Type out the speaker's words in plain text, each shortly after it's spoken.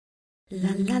La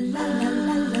la la la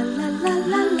la la la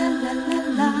la la la la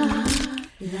la.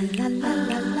 La la la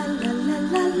la la la la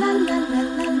la la la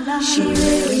la la. She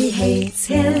really hates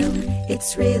him.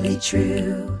 It's really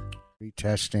true.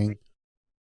 Testing.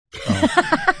 Oh.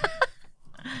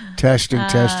 Testing.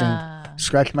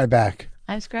 Scratch my back.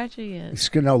 I'm scratching it. It's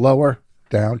gonna lower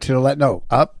down to the left. No,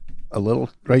 up a little,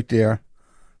 right there.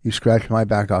 You scratch my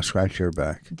back, I'll scratch your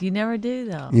back. You never do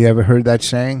though. You ever heard that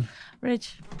saying?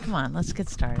 Rich, come on, let's get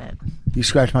started. You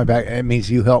scratch my back. It means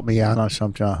you help me out on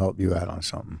something. I'll help you out on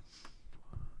something.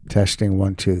 Testing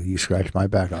 1, 2. You scratch my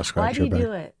back. I'll scratch your back. Why do you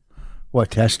do it?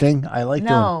 What, testing? I like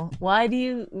doing. No. Why do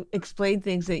you explain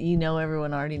things that you know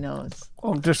everyone already knows?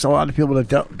 Well, there's a lot of people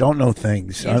that don't know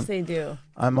things. Yes, they do.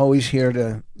 I'm always here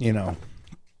to,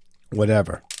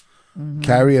 whatever. Mm-hmm.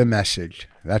 Carry a message.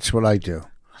 That's what I do.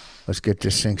 Let's get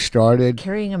this thing started.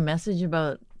 Carrying a message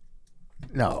about...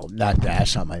 No, not that.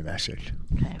 That's not my message.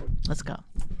 Okay, let's go.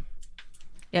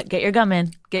 Yeah, get your gum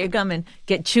in.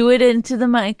 Chew it into the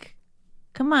mic.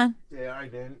 Come on. Yeah, I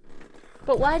didn't.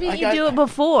 But why didn't you do it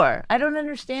before? I don't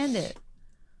understand it.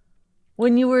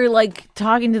 When you were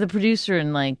talking to the producer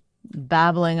and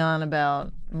babbling on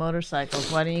about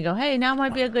motorcycles, why didn't you go, hey, now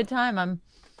might be a good time.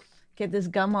 Get this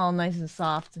gum all nice and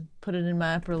soft and put it in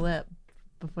my upper lip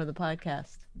before the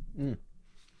podcast.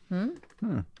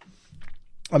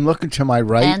 I'm looking to my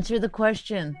right. Answer the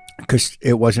question. Because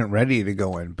it wasn't ready to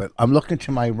go in, but I'm looking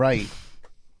to my right.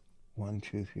 1,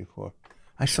 2, 3, 4.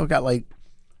 I still got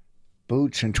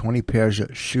boots and 20 pairs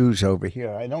of shoes over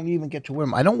here. I don't even get to wear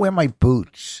them. I don't wear my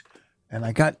boots, and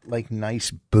I got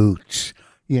nice boots.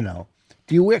 Do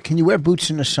you wear? Can you wear boots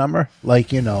in the summer?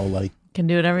 Can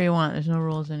do whatever you want. There's no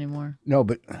rules anymore. No,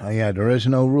 but yeah, there is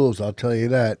no rules. I'll tell you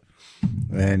that.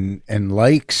 And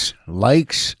likes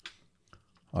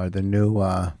are the new.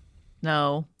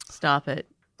 No, stop it.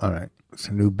 All right, it's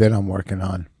a new bit I'm working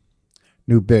on.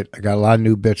 New bit. I got a lot of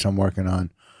new bits I'm working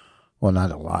on. Well,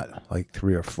 not a lot,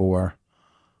 3 or 4.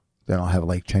 Then I'll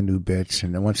have 10 new bits,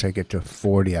 and then once I get to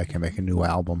 40, I can make a new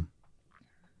album.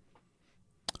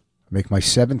 Make my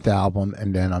 7th album,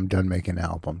 and then I'm done making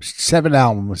albums. 7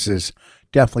 albums is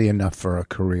definitely enough for a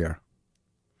career.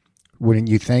 Wouldn't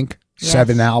you think? Yes.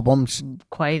 7 albums?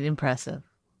 Quite impressive.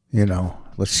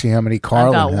 Let's see how many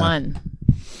Carlin I got have. 1.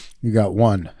 You got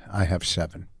 1. I have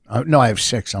 7. No, I have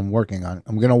 6. I'm going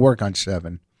to work on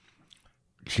 7.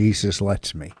 Jesus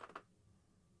lets me.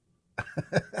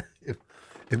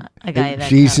 I got you that.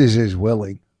 Jesus is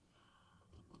willing.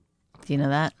 Do you know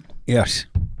that? Yes.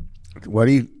 What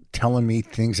are you telling me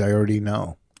things I already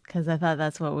know? Because I thought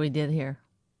that's what we did here.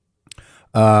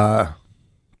 Well,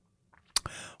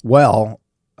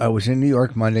 I was in New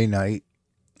York Monday night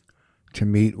to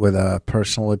meet with a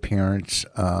personal appearance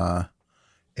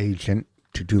agent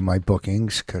to do my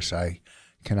bookings because I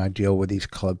cannot deal with these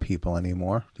club people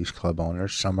anymore, these club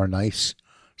owners. Some are nice,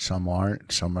 some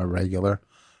aren't, some are regular,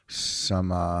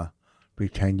 some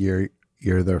pretend you're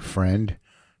their friend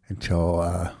until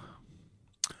a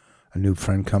new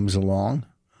friend comes along.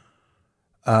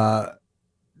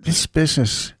 This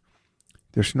business,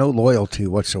 there's no loyalty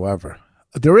whatsoever.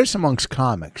 There is amongst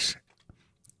comics.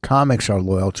 Comics are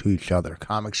loyal to each other.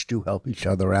 Comics do help each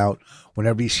other out.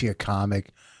 Whenever you see a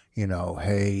comic,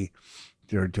 hey,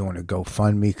 they're doing a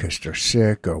GoFundMe because they're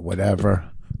sick or whatever.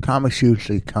 Comics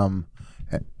usually come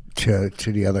to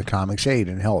the other comics' aid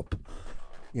and help.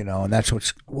 And that's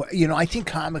I think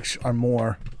comics are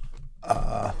more,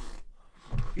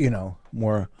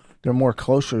 they're more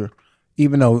closer,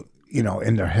 even though,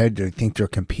 in their head they think they're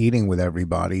competing with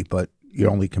everybody, but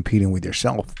you're only competing with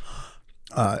yourself.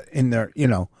 In their,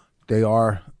 they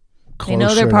are closer. They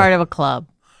know they're part of a club.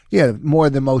 Yeah, more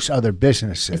than most other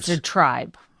businesses. It's a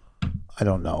tribe. I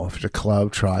don't know if it's a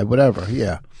club, tribe, whatever.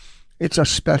 Yeah. It's a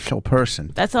special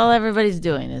person. That's all everybody's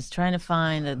doing is trying to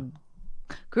find a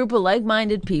group of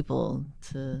like-minded people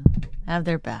to have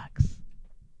their backs.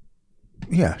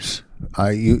 Yes.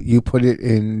 You put it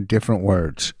in different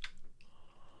words.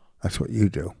 That's what you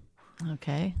do.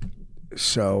 Okay.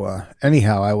 So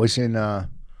anyhow, I was in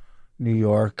New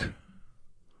York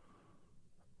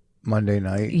Monday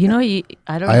night.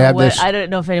 I don't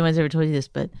know if anyone's ever told you this,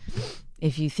 but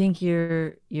if you think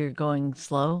you're going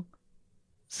slow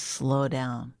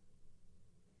down.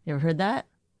 You ever heard that?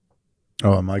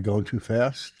 Oh, am I going too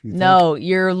fast? No,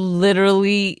 you're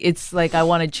literally, it's like I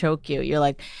want to choke you. You're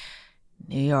like,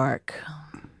 New York.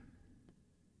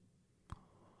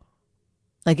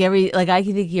 I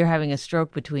think you're having a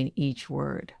stroke between each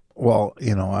word. Well,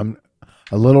 I'm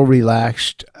a little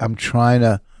relaxed. I'm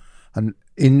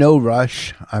in no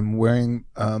rush. I'm wearing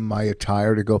my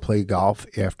attire to go play golf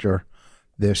after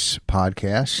this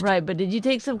podcast. Right, but did you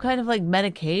take some kind of like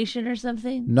medication or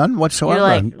something? None whatsoever. You're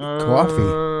like,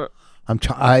 Coffee.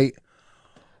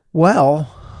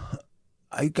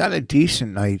 I got a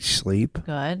decent night's sleep.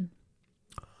 Good.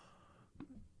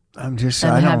 I'm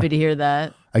happy to hear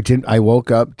that. I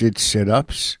woke up, did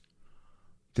sit-ups,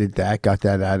 did that, got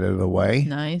that out of the way.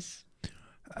 Nice.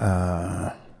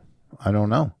 I don't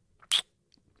know.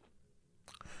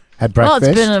 Had breakfast. Well,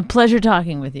 it's been a pleasure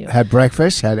talking with you. Had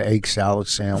breakfast, had an egg salad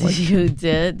sandwich. You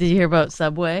did? Did you hear about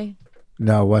Subway?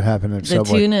 No, what happened at Subway?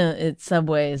 The tuna at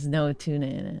Subway is no tuna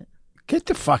in it. Get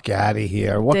the fuck out of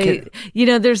here.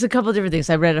 There's a couple of different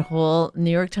things. I read a whole New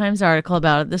York Times article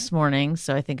about it this morning,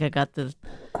 so I think I got the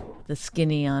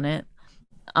skinny on it.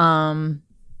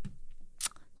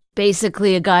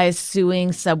 Basically, a guy is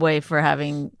suing Subway for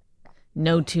having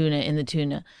no tuna in the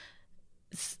tuna.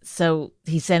 So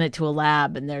he sent it to a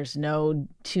lab, and there's no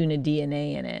tuna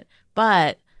DNA in it.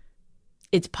 But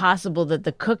it's possible that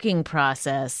the cooking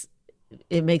process,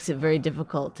 it makes it very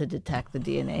difficult to detect the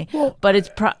DNA. Well, but it's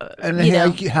how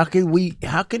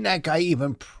can that guy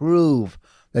even prove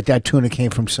that tuna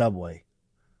came from Subway?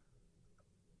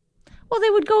 Well, they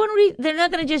would go and they're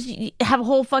not going to just have a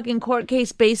whole fucking court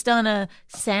case based on a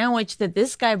sandwich that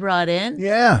this guy brought in.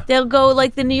 Yeah. They'll go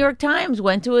like the New York Times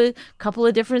went to a couple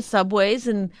of different Subways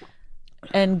and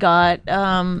got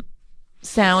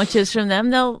sandwiches from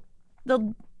them. Come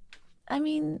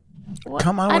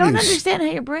on, I don't understand how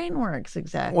your brain works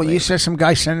exactly. Well, you said some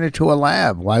guy sent it to a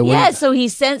lab. Why would? Yeah, so he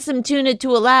sent some tuna to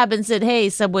a lab and said, "Hey,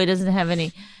 Subway doesn't have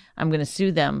any. I'm going to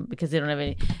sue them because they don't have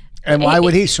any." And why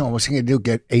would he sue him? What's he going to do?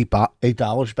 Get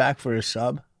 $8 back for his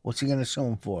sub? What's he going to sue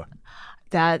him for?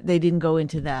 That they didn't go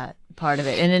into that part of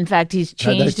it, and in fact, he's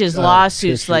changed his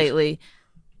lawsuit slightly.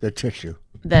 The tissue.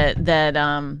 That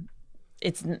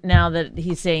it's now that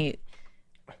he's saying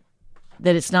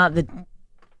that it's not the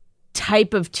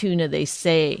type of tuna they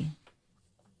say.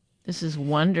 This is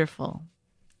wonderful.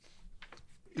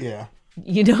 Yeah.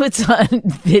 You know it's on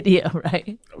video,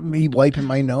 right? Me wiping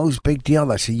my nose, big deal.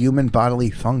 That's a human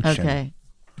bodily function. Okay.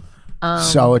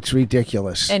 So it's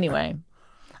ridiculous. Anyway,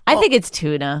 I think it's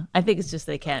tuna. I think it's just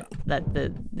they can't, that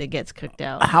it gets cooked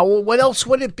out. What else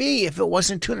would it be if it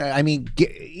wasn't tuna? I mean,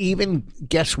 even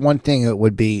guess one thing it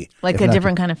would be. Like a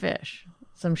different kind of fish.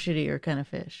 Some shittier kind of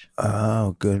fish.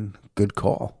 Oh, good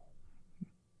call.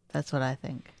 That's what I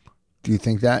think. Do you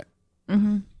think that?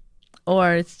 Mm-hmm.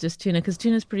 Or it's just tuna, because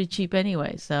tuna's pretty cheap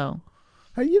anyway, so.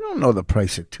 You don't know the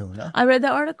price of tuna. I read the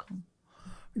article.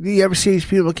 Do you ever see these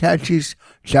people catch these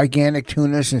gigantic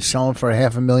tunas and sell them for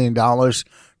 $500,000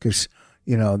 because,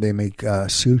 they make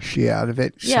sushi out of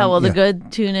it? Yeah, the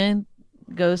good tuna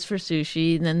goes for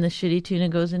sushi, and then the shitty tuna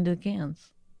goes into the cans.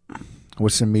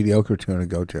 What's the mediocre tuna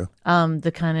go to?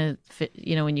 The kind of,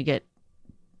 when you get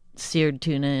seared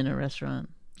tuna in a restaurant.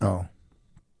 Oh.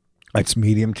 That's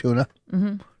medium tuna?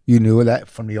 Mm-hmm. You knew that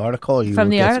from the article? From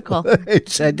the article. It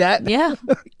said that? Yeah.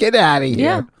 Get out of here.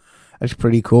 Yeah. That's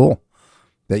pretty cool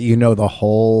that you know the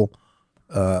whole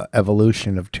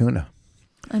evolution of tuna.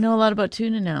 I know a lot about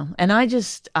tuna now. And I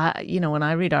when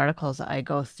I read articles, I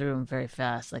go through them very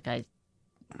fast. Like I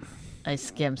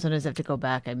skim. Sometimes I have to go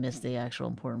back. I miss the actual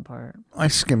important part. I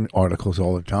skim articles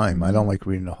all the time. I don't like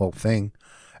reading the whole thing.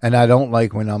 And I don't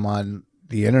like when I'm on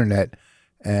the internet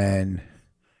and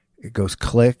it goes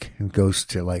click and goes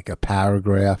to like a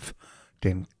paragraph,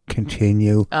 then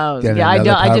continue. Oh, yeah, I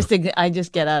don't. I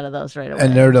just get out of those right away.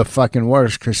 And they're the fucking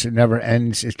worst because it never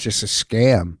ends. It's just a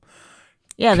scam.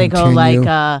 Yeah, they go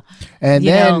like, and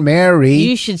then Mary,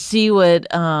 you should see what,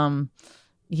 so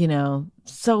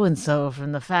and so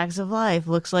from the Facts of Life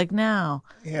looks like now.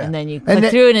 Yeah, and then you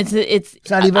click through, and it's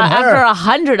not even her. After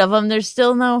 100 of them, there's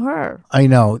still no her. I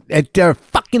know they're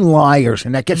fucking liars,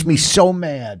 and that gets me so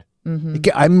mad. Mm-hmm.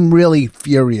 I'm really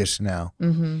furious now.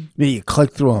 Mm-hmm. You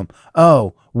click through them.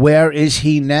 Oh, where is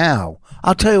he now?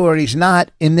 I'll tell you where he's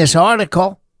not in this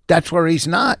article. That's where he's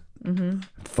not. Mm-hmm.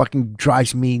 Fucking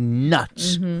drives me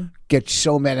nuts. Mm-hmm. Gets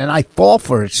so mad, and I fall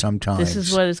for it sometimes. This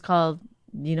is what it's called.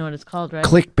 You know what it's called, right?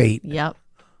 Clickbait. Yep.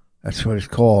 That's what it's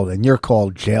called, and you're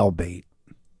called jailbait.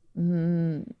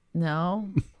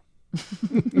 No.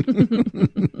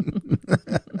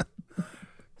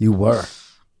 You were.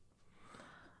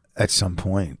 At some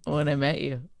point. When I met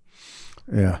you.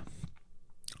 Yeah.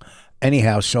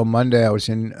 Anyhow, so Monday I was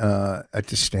in at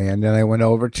the stand, and I went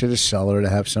over to the cellar to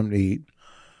have something to eat.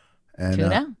 And,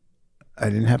 tuna? I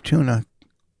didn't have tuna.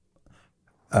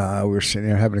 We were sitting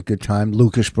there having a good time.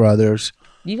 Lucas Brothers.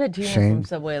 You've had tuna from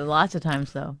Subway lots of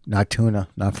times, though. Not tuna.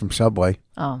 Not from Subway.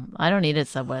 Oh, I don't eat at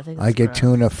Subway. I get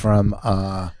tuna from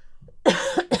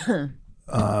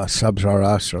Subs Are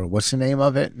Us, or what's the name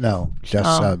of it? No, Just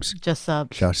Subs. Just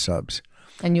Subs. Just Subs.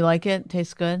 And you like it?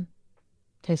 Tastes good?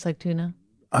 Tastes like tuna?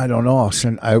 I don't know.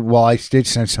 I did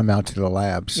send some out to the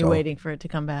lab. You're waiting for it to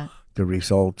come back. The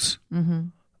results.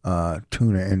 Mm-hmm.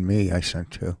 Tuna and me, I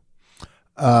sent to.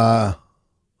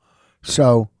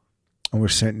 So, and we're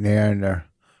sitting there, and they're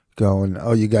going,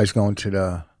 "Oh, you guys going to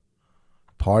the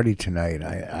party tonight?"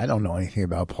 I don't know anything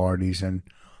about parties, and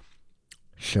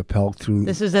Chappelle threw.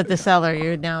 This was at the Cellar.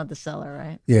 You're now at the Cellar,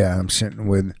 right? Yeah, I'm sitting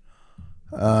with.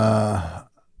 I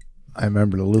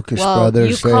remember the Lucas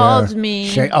brothers. You called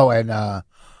me. And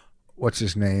what's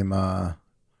his name?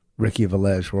 Ricky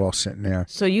Velez. We're all sitting there.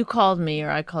 So you called me, or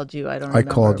I called you? I don't remember.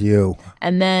 I called you.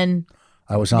 And then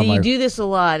I was on you do this a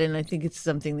lot, and I think it's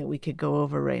something that we could go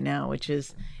over right now, which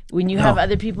is when you have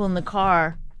other people in the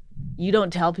car, you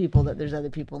don't tell people that there's other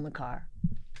people in the car.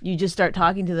 You just start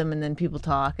talking to them, and then people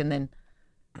talk, and then,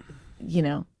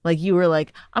 like you were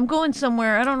like, I'm going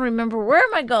somewhere. I don't remember. Where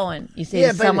am I going? You say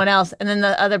to someone else, and then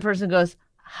the other person goes,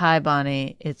 "Hi,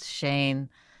 Bonnie. It's Shane.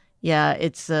 Yeah,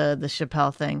 it's the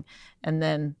Chappelle thing." And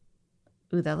then,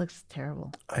 ooh, that looks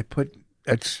terrible.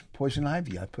 That's poison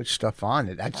ivy. I put stuff on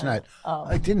it. That's not.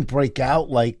 I didn't break out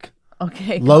like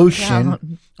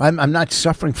lotion. I'm not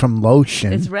suffering from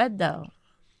lotion. It's red though.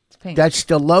 It's pink. That's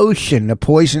the lotion, the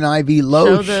poison ivy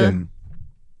lotion.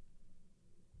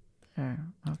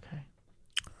 Okay.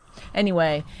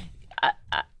 Anyway,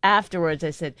 afterwards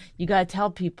I said, you got to tell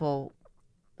people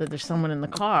that there's someone in the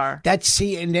car.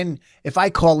 And then if I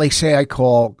call, I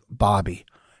call Bobby.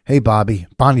 Hey, Bobby,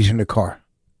 Bonnie's in the car.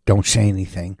 Don't say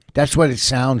anything. That's what it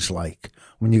sounds like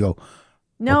when you go.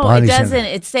 No, it doesn't.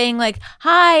 It's saying like,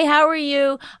 "Hi, how are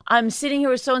you? I'm sitting here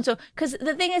with so-and-so." Because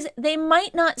the thing is, they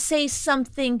might not say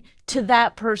something to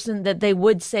that person that they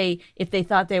would say if they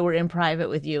thought they were in private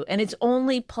with you. And it's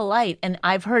only polite. And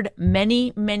I've heard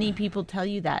many, many people tell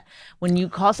you that. When you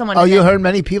call someone. Oh, you heard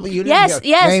many people? You didn't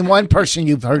yes. Name one person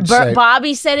you've heard say.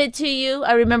 Bobby said it to you.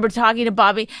 I remember talking to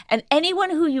Bobby. And anyone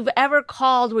who you've ever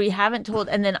called where you haven't told,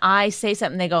 and then I say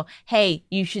something, they go, "Hey,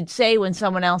 you should say when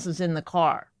someone else is in the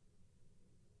car."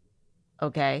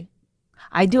 Okay.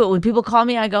 I do it. When people call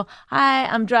me, I go, "Hi,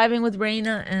 I'm driving with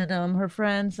Raina and her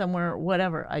friend somewhere,"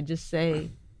 whatever. I just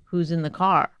say who's in the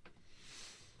car.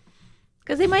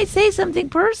 Because they might say something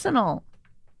personal.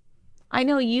 I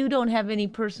know you don't have any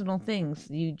personal things.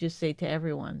 You just say to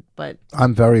everyone. But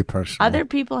I'm very personal. Other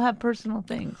people have personal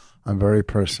things. I'm very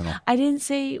personal. I didn't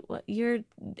say what you're.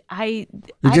 You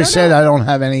just said I don't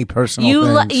have any personal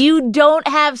things. You don't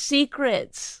have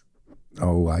secrets.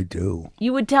 Oh, I do.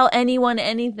 You would tell anyone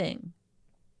anything.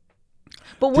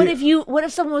 But what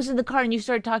if someone was in the car and you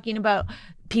started talking about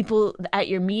people at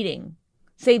your meeting?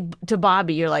 Say to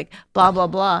Bobby, you're like, blah, blah,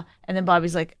 blah. And then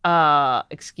Bobby's like,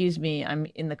 excuse me, I'm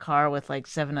in the car with like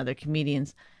 7 other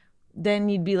comedians. Then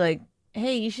you'd be like,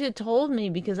 hey, you should have told me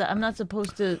because I'm not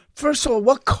supposed to. First of all,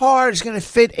 what car is going to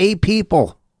fit 8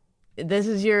 people? This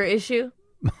is your issue?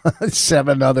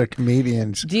 7 other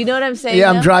comedians. Do you know what I'm saying? Yeah,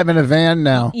 I'm driving a van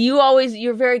now.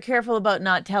 You're very careful about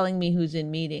not telling me who's in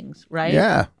meetings, right?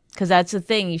 Yeah. Because that's the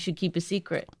thing. You should keep a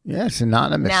secret. Yeah, it's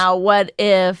anonymous. Now, what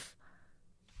if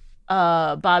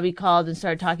Bobby called and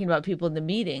started talking about people in the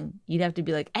meeting? You'd have to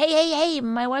be like, hey,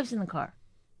 my wife's in the car.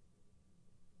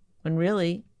 When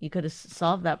really, you could have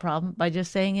solved that problem by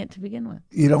just saying it to begin with.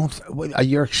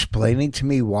 You're explaining to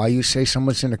me why you say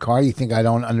someone's in the car? You think I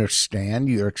don't understand?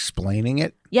 You're explaining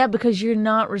it? Yeah, because you're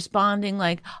not responding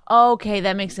like, oh, okay,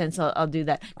 that makes sense. I'll do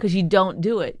that. Because you don't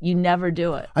do it. You never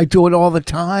do it. I do it all the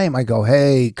time. I go,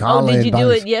 hey, Colin. Oh, did you do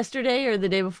it yesterday or the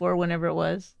day before, whenever it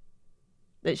was,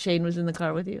 that Shane was in the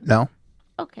car with you? No.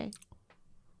 Okay.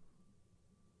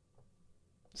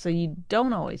 So you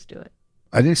don't always do it.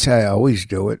 I didn't say I always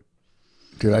do it.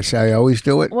 Did I say I always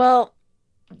do it? Well,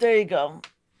 there you go.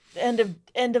 End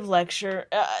of lecture.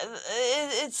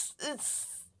 It's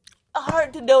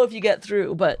hard to know if you get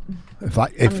through, but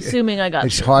I'm assuming I got.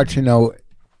 It's through. hard to know.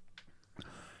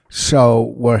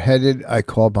 So we're headed. I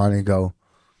call Bonnie and go.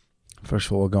 First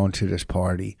of all, we're going to this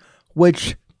party.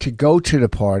 Which to go to the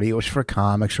party, it was for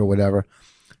comics or whatever.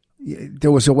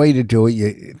 There was a way to do it.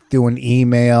 You do an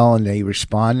email and they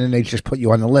respond and they just put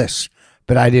you on the list.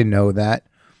 But I didn't know that.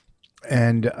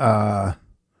 And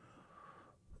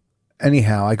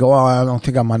anyhow, I go, I don't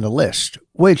think I'm on the list,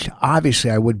 which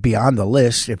obviously I would be on the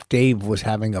list. If Dave was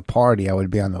having a party, I would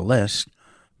be on the list.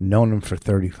 Known him for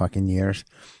 30 fucking years.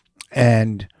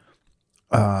 And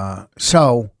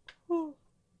so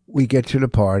we get to the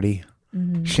party.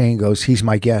 Mm-hmm. Shane goes, he's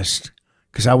my guest.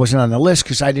 Because I wasn't on the list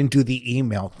because I didn't do the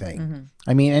email thing. Mm-hmm.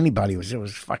 I mean, anybody was. It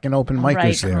was fucking open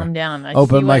micers there. Calm down. I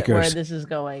open see micers. Where this is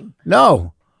going.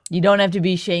 No. You don't have to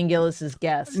be Shane Gillis's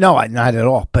guest. No, not at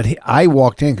all. But I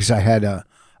walked in because I had a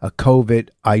COVID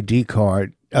ID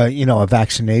card, a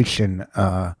vaccination,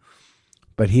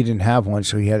 but he didn't have one,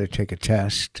 so he had to take a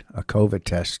COVID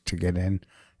test to get in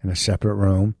a separate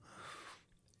room.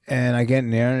 And I get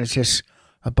in there, and it's just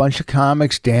a bunch of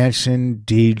comics dancing,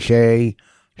 DJ,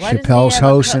 Chappelle's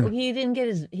hosting. He didn't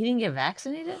get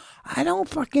vaccinated? I don't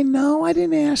fucking know. I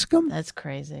didn't ask him. That's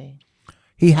crazy.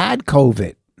 He had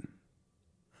COVID.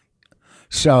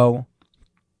 So,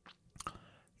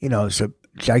 it's a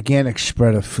gigantic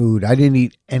spread of food. I didn't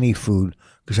eat any food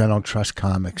because I don't trust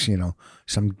comics.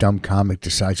 Some dumb comic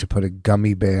decides to put a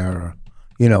gummy bear, or,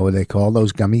 what they call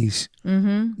those gummies.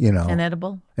 Mm-hmm.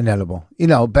 Inedible.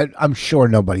 But I'm sure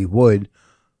nobody would.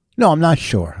 No, I'm not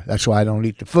sure. That's why I don't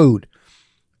eat the food.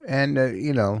 And,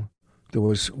 there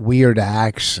was weird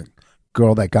acts. A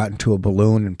girl that got into a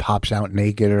balloon and pops out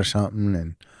naked or something.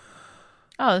 And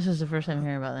oh, this is the first time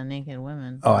hearing about the naked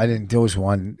women. oh, I didn't. There was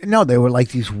one. No, they were like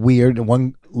these weird. Two You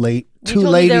told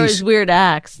ladies. me there was weird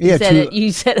acts. Yeah,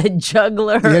 You said a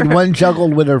juggler. You had one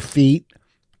juggled with her feet,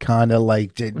 kind of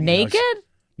like naked.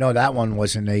 No, that one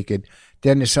wasn't naked.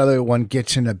 Then this other one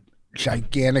gets in a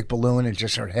gigantic balloon and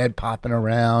just her head popping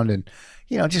around, and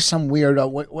just some weird.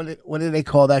 What do they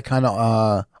call that kind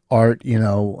of art?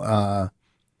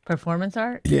 Performance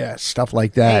art. Yeah, stuff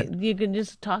like that. Hey, you can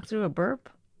just talk through a burp.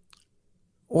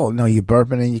 Well, no, you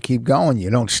burp and you keep going. You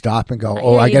don't stop and go,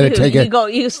 Yeah, I got to take it.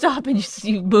 You stop and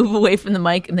you move away from the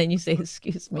mic, and then you say,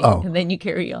 "Excuse me," and then you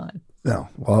carry on. No,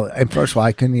 well, and first of all,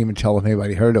 I couldn't even tell if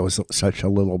anybody heard it was such a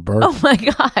little burp. Oh my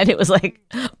God, it was like,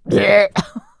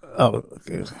 oh,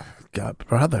 God,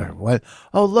 brother, what?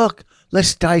 Oh, look,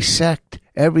 let's dissect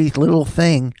every little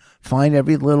thing. Find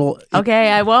every little.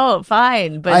 Okay, I won't.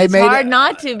 Fine, but it's hard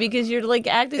not to because you're like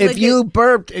acting. If you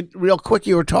burped real quick,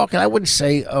 you were talking. I wouldn't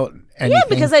say anything. Yeah,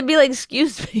 because I'd be like,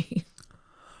 "Excuse me."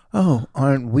 Oh,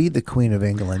 aren't we the Queen of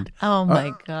England? Oh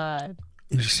my God!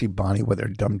 You should see Bonnie with her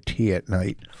dumb tea at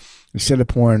night. Instead of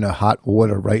pouring the hot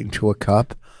water right into a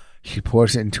cup, she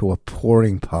pours it into a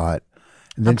pouring pot.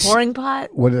 And then a pouring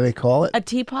pot? What do they call it? A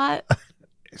teapot?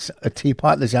 A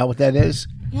teapot? Is that what that is?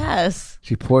 Yes.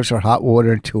 She pours her hot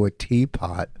water into a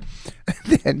teapot.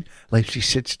 And then, she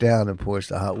sits down and pours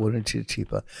the hot water into the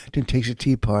teapot. Then takes a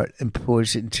teapot and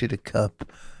pours it into the cup.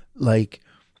 Like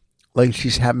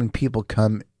she's having people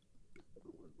come.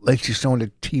 Like she's throwing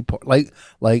a teapot. Like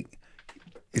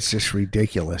it's just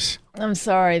ridiculous. I'm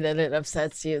sorry that it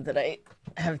upsets you that I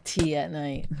have tea at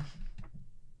night.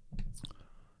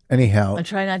 Anyhow. I'm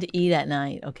trying not to eat at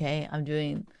night, okay? I'm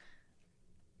doing,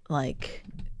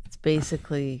 it's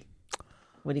basically,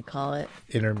 what do you call it?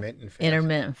 Intermittent fasting.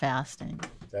 Intermittent fasting.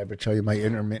 Did I ever tell you my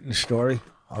intermittent story?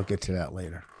 I'll get to that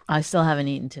later. I still haven't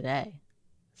eaten today.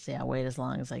 See, I wait as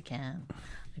long as I can.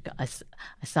 I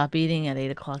stop eating at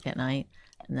 8 o'clock at night,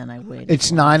 and then I wait.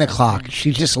 It's 9 o'clock.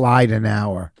 She just lied an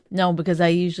hour. No, because I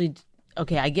usually,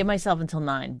 I give myself until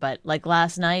 9. But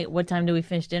last night, what time did we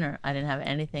finish dinner? I didn't have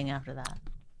anything after that.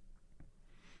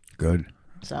 Good.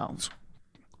 So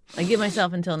I give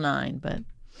myself until 9, but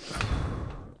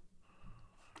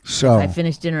so if I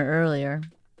finished dinner earlier,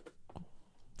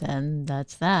 then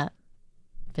that's that.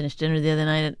 Finished dinner the other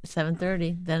night at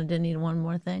 7:30. Then I didn't eat one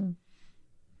more thing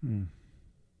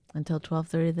until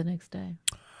 12:30 the next day.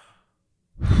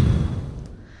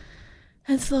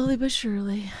 And slowly but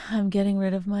surely, I'm getting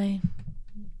rid of my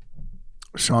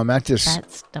So I'm at this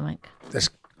fat stomach. This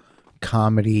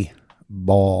comedy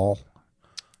ball,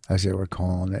 as they were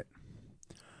calling it,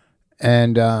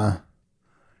 and I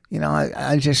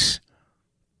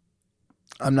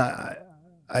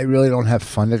really don't have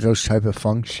fun at those type of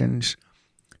functions.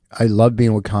 I love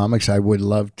being with comics. I would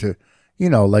love to,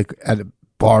 at a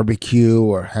barbecue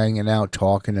or hanging out,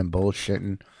 talking and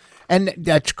bullshitting. And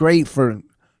that's great for,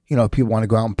 people want to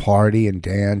go out and party and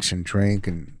dance and drink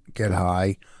and get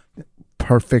high.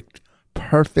 Perfect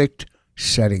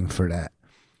setting for that.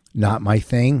 Not my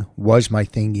thing. Was my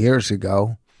thing years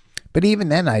ago. But even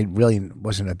then, I really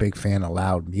wasn't a big fan of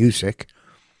loud music.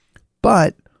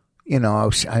 But,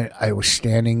 I was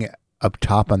standing up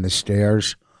top on the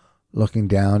stairs looking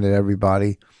down at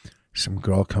everybody. Some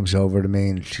girl comes over to me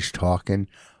and she's talking,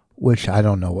 which I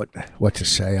don't know what to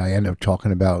say. I end up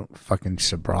talking about fucking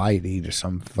sobriety to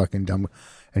some fucking dumb,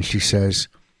 and she says,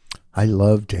 "I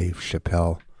love Dave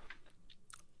Chappelle."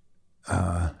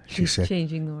 She said,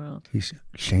 changing the world. He's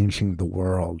changing the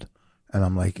world. And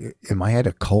I'm like, am I at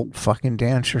a cult fucking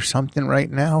dance or something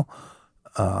right now?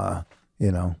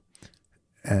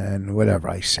 And whatever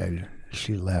I said,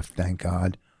 she left, thank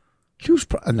God. She was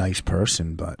a nice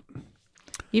person, but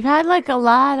You've had like a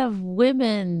lot of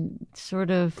women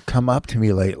sort of come up to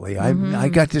me lately. I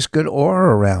got this good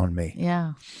aura around me.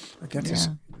 Yeah. I got this.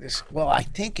 Well, I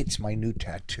think it's my new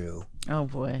tattoo. Oh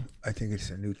boy. I think it's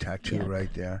a new tattoo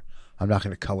right there. I'm not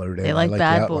going to color it in. They like the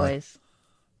bad outline. boys.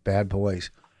 Bad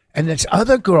boys. And this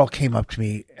other girl came up to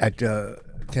me at the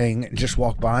thing and just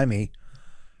walked by me.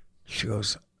 She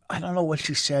goes, I don't know what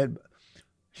she said.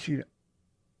 She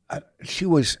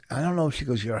was, I don't know. She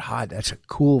goes, you're hot. That's a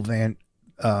cool van.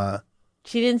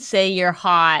 She didn't say you're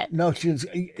hot. No, she was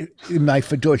in my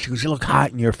fedora. She goes, you look hot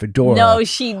in your fedora. No,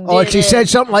 she didn't. Oh, she said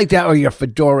something like that, or your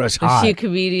fedora's hot. Was she a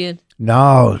comedian?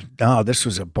 No, this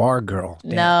was a bar girl.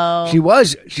 Damn. No. She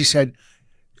was. She said,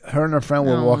 her and her friend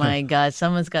were walking. Oh my God,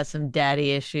 someone's got some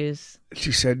daddy issues.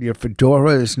 She said, your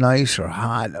fedora is nice or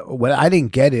hot. Well, I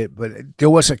didn't get it, but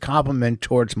there was a compliment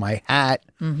towards my hat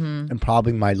and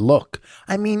probably my look.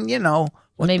 I mean, you know.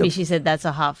 Maybe she said that's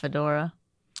a hot fedora.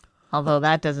 Although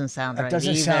that doesn't sound right. That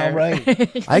doesn't either. sound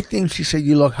right. I think she said,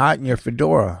 you look hot in your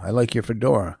fedora. I like your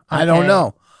fedora. Okay. I don't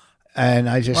know. And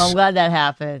I just. Well, I'm glad that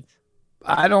happened.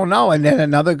 I don't know. And then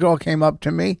another girl came up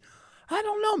to me. I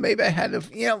don't know. Maybe I had to,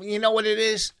 you know what it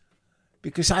is?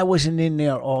 Because I wasn't in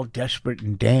there all desperate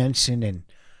and dancing. And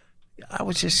I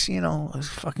was just, I was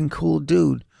a fucking cool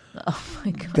dude. Oh,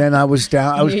 my God. Then I was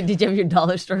down. Did you have your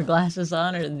dollar store glasses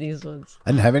on or these ones?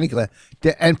 I didn't have any glasses.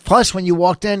 And plus, when you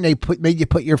walked in, they made you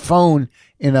put your phone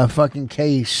in a fucking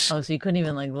case. Oh, so you couldn't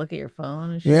even, like, look at your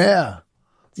phone? Yeah.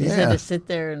 So you just had to sit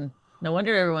there and... No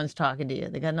wonder everyone's talking to you.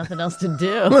 They got nothing else to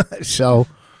do. So,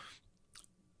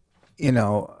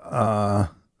 I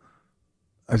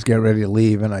was getting ready to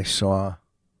leave, and I saw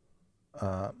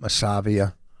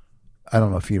Masavia. I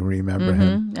don't know if you remember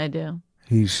him. I do.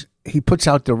 He puts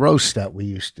out the roast that we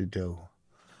used to do.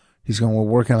 He's going, we're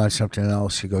working on something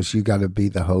else. He goes, you got to be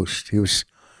the host.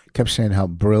 Kept saying how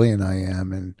brilliant I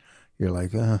am, and you're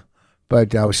like,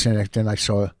 But I was saying, then I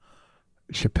saw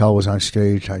Chappelle was on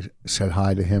stage. I said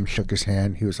hi to him, shook his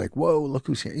hand. He was like, whoa, look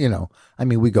who's here. I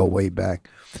mean, we go way back.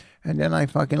 And then I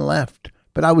fucking left.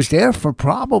 But I was there for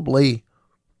probably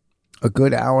a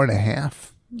good hour and a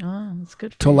half. Oh, that's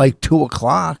good. Till like 2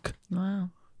 o'clock.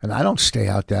 Wow. And I don't stay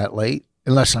out that late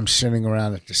unless I'm sitting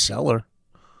around at the cellar.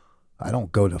 I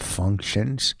don't go to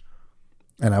functions.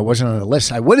 And I wasn't on the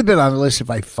list. I would have been on the list if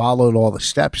I followed all the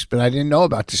steps, but I didn't know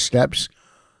about the steps.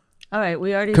 All right,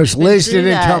 we already because Liz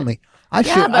didn't tell me. I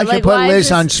should put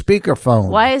Liz on speakerphone.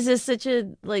 Why is this such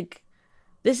a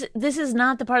This is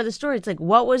not the part of the story. It's like,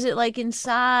 what was it like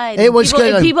inside? It was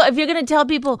good. If you're going to tell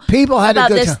people had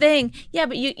about a good this time. thing, yeah,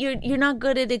 but you're not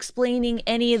good at explaining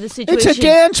any of the situation. It's a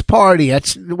dance party.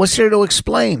 What's there to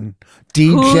explain?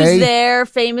 DJ. Who's there?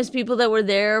 Famous people that were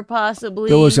there, possibly.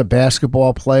 There was a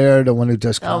basketball player, the one who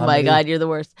does comedy. Oh my God, you're the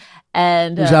worst.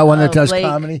 And is that one that does Blake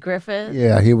comedy? Griffith.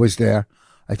 Yeah, he was there.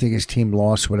 I think his team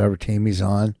lost, whatever team he's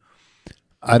on.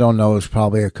 I don't know. It was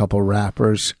probably a couple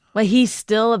rappers. But he's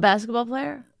still a basketball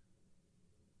player?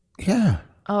 Yeah.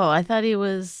 Oh, I thought he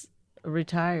was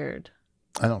retired.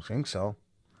 I don't think so.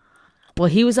 Well,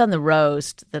 he was on the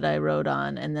roast that I wrote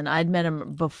on, and then I'd met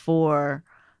him before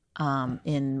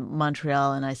in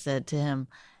Montreal, and I said to him,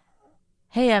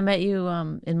 hey, I met you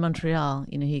in Montreal.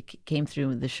 He came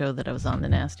through the show that I was on, The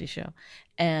Nasty Show.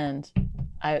 And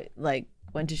I,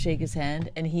 went to shake his hand,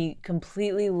 and he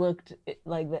completely looked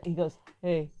like that. He goes,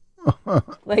 hey.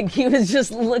 Like he was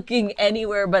just looking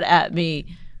anywhere but at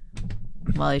me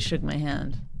while he shook my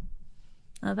hand.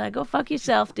 I thought, go fuck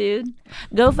yourself, dude.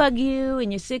 Go fuck you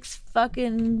and your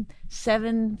 7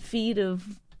 feet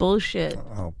of bullshit.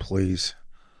 Oh, please.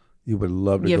 You would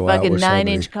love to your go out with somebody. Your fucking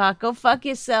 9-inch cock. Go fuck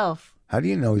yourself. How do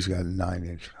you know he's got a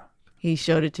 9-inch cock? He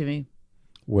showed it to me.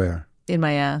 Where? In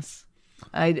my ass.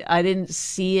 I didn't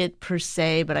see it per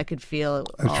se, but I could feel it.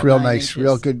 It's real nice,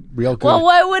 real good. Well,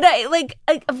 why would I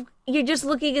you're just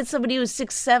looking at somebody who's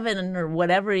 6'7" or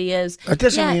whatever he is. It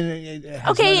doesn't mean it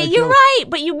has okay, you're right,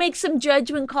 but you make some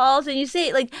judgment calls and you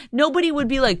say nobody would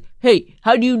be like, "Hey,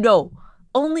 how do you know?"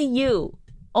 Only you.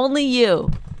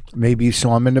 Maybe you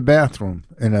saw him in the bathroom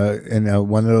in a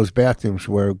one of those bathrooms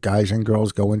where guys and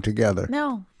girls go in together.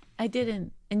 No, I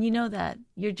didn't. And you know that.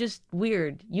 You're just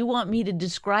weird. You want me to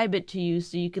describe it to you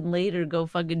so you can later go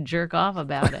fucking jerk off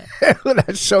about it.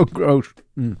 That's so gross.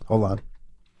 Hold on.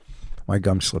 My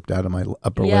gum slipped out of my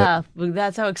upper lip. Yeah,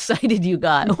 that's how excited you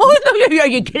got. Are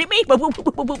you kidding me?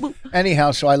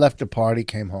 Anyhow, so I left the party,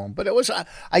 came home. But it was,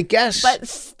 I guess. But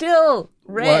still,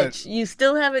 Rich, you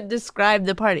still haven't described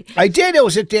the party. I did. It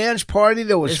was a dance party.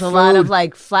 There's a lot of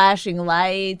flashing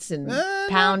lights and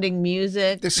pounding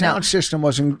music. The sound system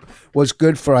was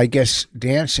good for, I guess,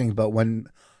 dancing. But when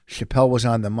Chappelle was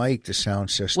on the mic, the sound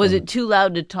system. Was it too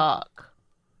loud to talk?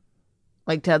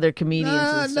 Like to other comedians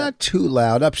and stuff? Not too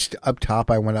loud. Up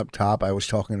top, I went up top. I was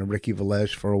talking to Ricky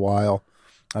Velez for a while.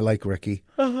 I like Ricky.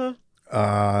 I'm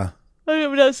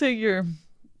not saying your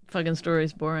fucking story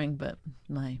is boring, but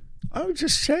I was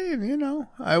just saying, I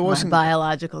my wasn't.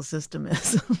 biological system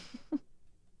is.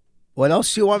 What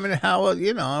else do you want me to? How?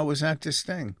 I was at this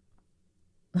thing.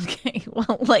 Okay,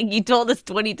 well, like you told us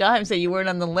 20 times that you weren't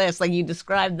on the list. Like you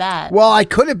described that. Well, I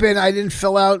could have been. I didn't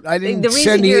fill out. I didn't the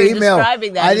send the reason you're email.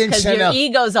 describing that I is didn't because send your out.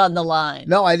 ego's on the line.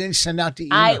 No, I didn't send out the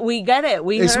email. We get it.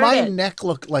 We Does heard my it. neck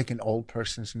look like an old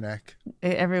person's neck?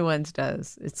 Everyone's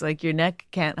does. It's like your neck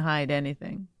can't hide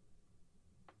anything.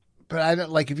 But I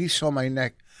don't like if you saw my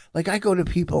neck. Like I go to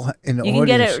people in the You can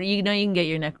audience. get it. You can get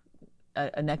your neck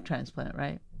a neck transplant,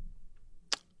 right?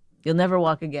 You'll never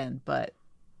walk again, but.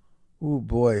 Oh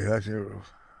boy,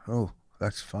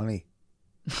 that's funny.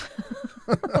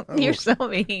 You're so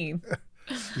mean.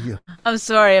 Yeah. I'm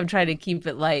sorry. I'm trying to keep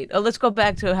it light. Oh, let's go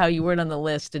back to how you weren't on the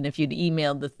list and if you'd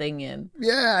emailed the thing in.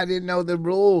 Yeah, I didn't know the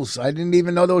rules. I didn't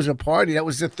even know there was a party. That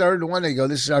was the third one. They go,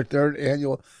 this is our third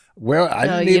annual. Where I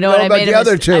didn't even know about the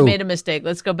other two. I made a mistake.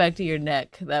 Let's go back to your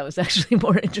neck. That was actually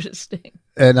more interesting.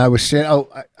 And I was saying,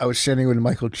 I was sitting with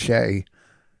Michael Che,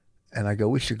 and I go,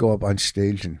 we should go up on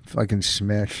stage and fucking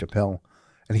smash Chappelle.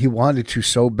 And he wanted to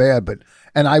so bad,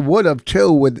 and I would have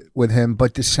too with him,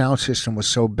 but the sound system was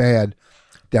so bad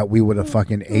that we would have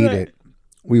fucking ate it.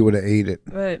 We would have ate it.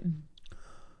 Right.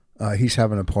 He's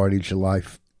having a party July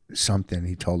something.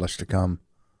 He told us to come.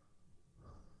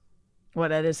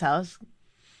 What, at his house?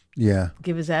 Yeah.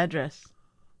 Give his address.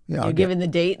 Yeah. You're giving the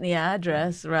date and the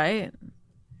address, right?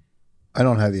 I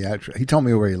don't have the address. He told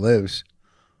me where he lives.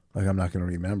 Like I'm not going to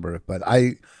remember it, but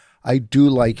I do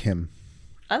like him.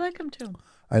 I like him too.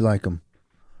 I like him.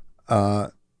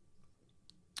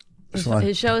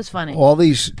 His show is funny. All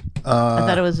these. I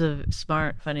thought it was a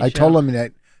smart, funny show. I told him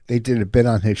that they did a bit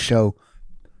on his show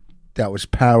that was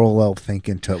parallel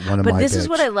thinking to one of my But this bits. is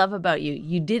what I love about you.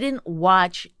 You didn't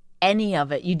watch any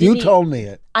of it. You didn't. You told me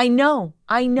it. I know.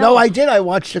 No, I did. I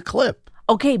watched the clip.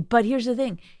 Okay, but here's the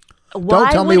thing.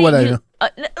 Don't tell me what I know. I'm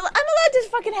allowed to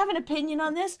fucking have an opinion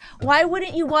on this. Why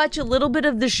wouldn't you watch a little bit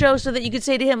of the show so that you could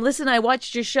say to him, listen, I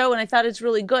watched your show and I thought it's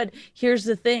really good. Here's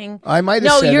the thing. I might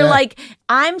have No, said you're that. like,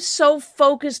 I'm so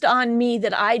focused on me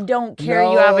that I don't care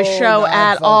No, you have a show not at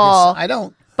focused. all. I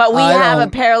don't. But we I have a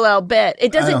don't. parallel bit.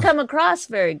 It doesn't don't. come across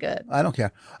very good. I don't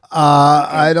care.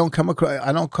 I don't come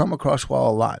across well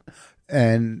a lot,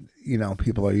 and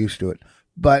people are used to it.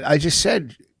 But I just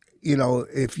said,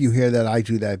 if you hear that I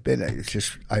do that bit, it's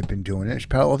just I've been doing it. It's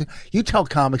parallel. You tell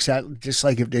comics that just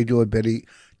like if they do a bit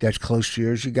that's close to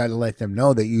yours, you got to let them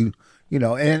know that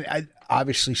And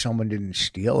obviously, someone didn't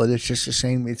steal it. It's just the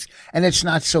same. It's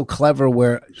not so clever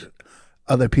where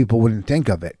other people wouldn't think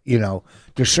of it.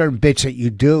 There's certain bits that you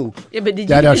do. Yeah, but did you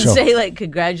that even also- say, like,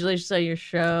 congratulations on your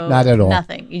show? Not at all.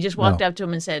 Nothing. You just walked No. up to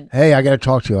him and said, Hey, I got to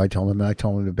talk to you. I told him, and I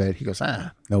told him to bed. He goes,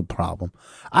 no problem.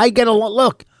 I get a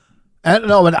look. I don't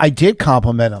know, but I did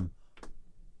compliment him.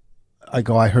 I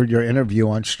go, I heard your interview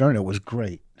on Stern. It was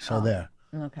great. So there.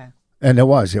 okay. And it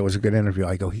was a good interview.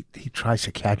 I go, he tries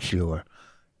to catch you or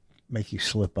make you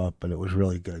slip up, but it was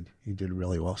really good. He did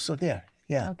really well. So there.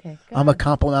 Yeah. Okay, good. I'm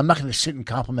not going to sit and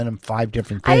compliment him 5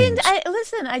 different I things. didn't.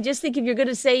 Listen. I just think if you're going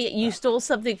to say you stole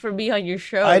something from me on your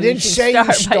show, I didn't should say you start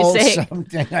by stole saying-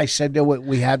 something. I said that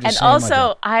we have the And same.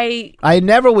 also, I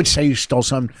never would say you stole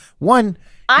something. One,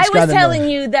 I he's was gotta know- telling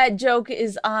you that joke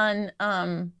is on.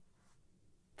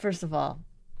 First of all,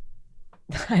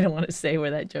 I don't want to say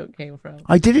where that joke came from.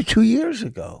 I did it 2 years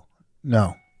ago.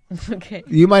 No, Okay,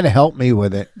 you might have helped me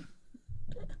with it.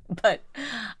 but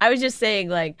I was just saying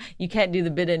like you can't do the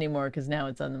bit anymore because now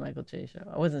it's on the Michael Che show.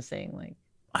 I wasn't saying like.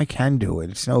 I can do it.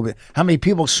 It's no bit. How many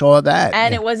people saw that?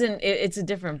 And it wasn't. It's a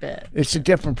different bit. It's a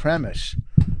different premise.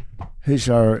 His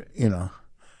are,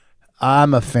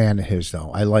 I'm a fan of his though.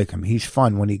 I like him. He's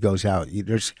fun when he goes out. You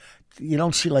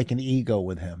don't see like an ego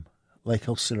with him. Like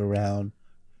he'll sit around.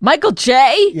 Michael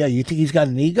Che. Yeah, you think he's got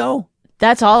an ego?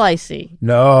 That's all I see.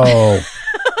 No,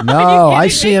 no. I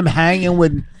see him hanging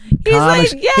with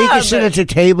comics. like, yeah, he can sit but- at the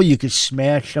table. You can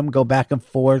smash him, go back and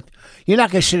forth. You're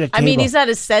not going to sit at the I table. mean, he's not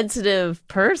a sensitive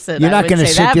person. You're I not would going to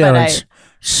say sit that, there but and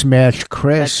smash That's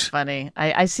Chris. funny.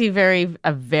 I see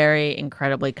a very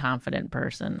incredibly confident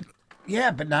person.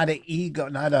 Yeah, but not an ego,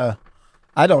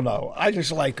 I don't know. I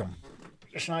just like him.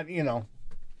 It's not,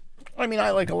 I mean,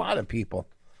 I like a lot of people.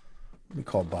 We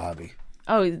call Bobby.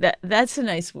 Oh, that's a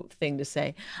nice thing to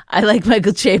say. I like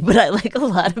Michael Che, but I like a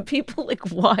lot of people. Like,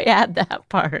 why add that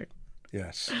part?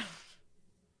 Yes.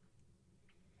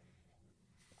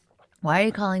 Why are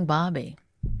you calling Bobby?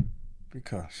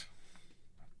 Because.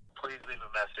 please leave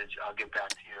a message. I'll get back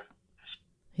to you.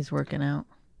 He's working out.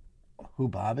 Who,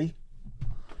 Bobby?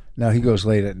 No, he goes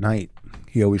late at night.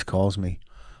 He always calls me.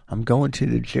 I'm going to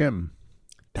the gym.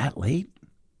 That late?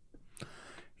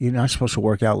 You're not supposed to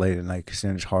work out late at night because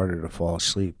then it's harder to fall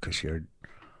asleep because your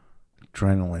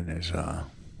adrenaline is...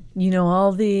 You know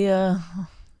all the...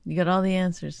 you got all the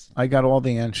answers. I got all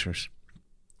the answers.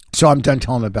 So I'm done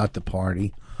telling about the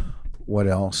party. What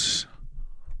else?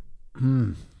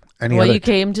 You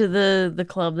came to the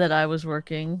club that I was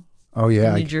working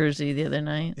in New Jersey the other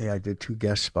night. Yeah, I did 2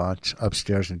 guest spots,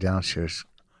 upstairs and downstairs.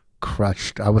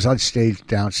 Crushed. I was on stage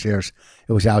downstairs.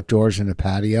 It was outdoors in the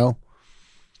patio.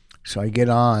 So I get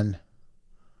on,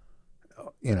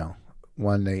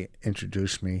 when they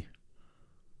introduced me,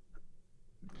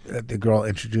 the girl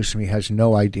introduced me, has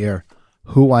no idea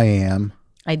who I am.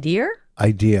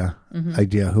 Idea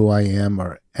who I am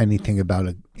or anything about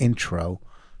an intro,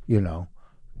 And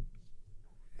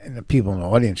the people in the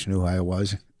audience knew who I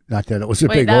was. Not that it was a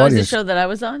big that audience. Was the show that I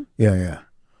was on? Yeah.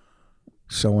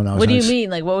 So when I was What do you mean?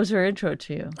 Like, what was her intro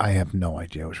to you? I have no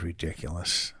idea. It was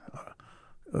ridiculous.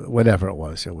 Whatever it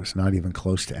was not even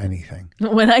close to anything.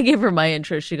 When I gave her my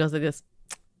intro, she goes like this,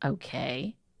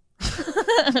 okay.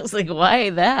 I was like,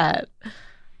 why that?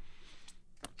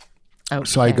 Okay.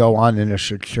 So I go on, and there's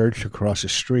a church across the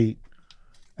street,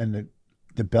 and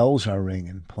the bells are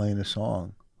ringing, playing a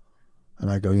song. And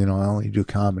I go, I only do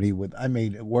comedy I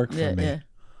made it work for me. Yeah.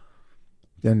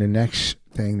 Then the next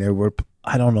thing,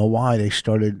 I don't know why, they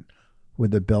started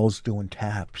with the bells doing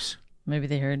taps. Maybe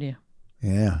they heard you.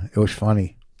 Yeah, it was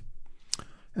funny.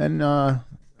 And I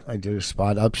did a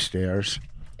spot upstairs.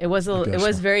 It was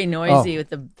very noisy with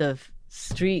the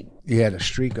street. Yeah, the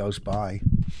street goes by.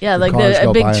 Yeah, like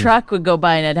a big truck would go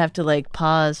by, and I'd have to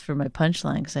pause for my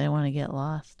punchline because I didn't want to get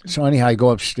lost. So anyhow, I go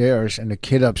upstairs, and the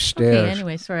kid upstairs. Okay,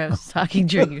 anyway, sorry, I was talking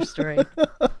during your story.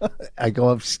 I go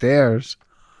upstairs.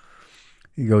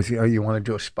 He goes, "Oh, you want to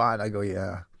do a spot?" I go,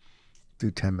 "Yeah,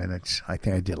 do 10 minutes." I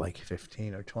think I did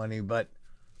 15 or 20, but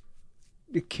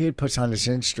the kid puts on his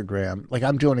Instagram,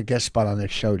 I'm doing a guest spot on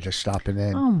this show, just stopping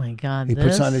in. Oh my God! He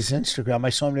puts on his Instagram. I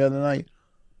saw him the other night.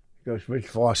 He goes, "Rich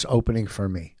Voss opening for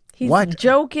me." He's what?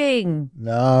 Joking.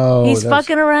 No, he's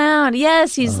fucking around.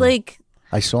 Yes, he's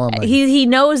I saw him. He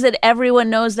knows that everyone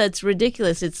knows that's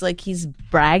ridiculous. It's like he's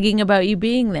bragging about you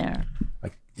being there.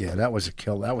 Yeah, that was a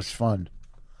kill. That was fun.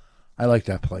 I like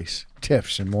that place.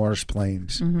 Tiff's in Morris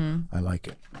Plains. Mm-hmm. I like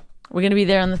it. We're gonna be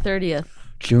there on the 30th.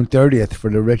 June 30th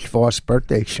for the Rich Voss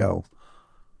birthday show.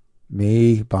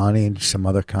 Me, Bonnie, and some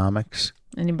other comics.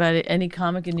 Any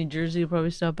comic in New Jersey will probably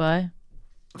stop by?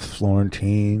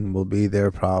 Florentine will be there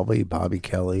probably. Bobby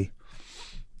Kelly.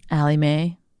 Allie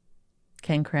Mae.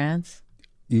 Ken Krantz.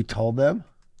 You told them?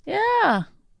 Yeah.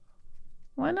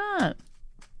 Why not?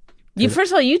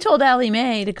 First of all, you told Allie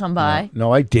Mae to come by.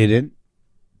 No, I didn't.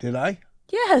 Did I?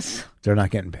 Yes. They're not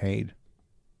getting paid.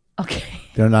 Okay.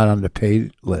 They're not on the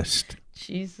paid list.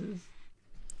 Jesus.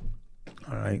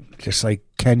 All right. Just like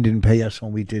Ken didn't pay us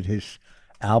when we did his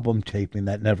album taping.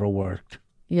 That never worked.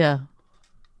 Yeah.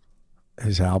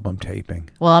 His album taping.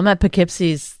 Well, I'm at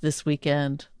Poughkeepsie's this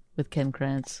weekend with Ken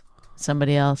Krantz.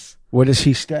 Somebody else. Where does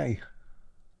he stay?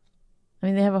 I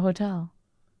mean, they have a hotel.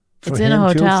 It's in a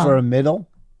hotel. Too, for a middle?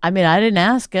 I mean, I didn't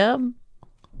ask him.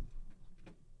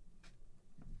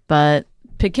 But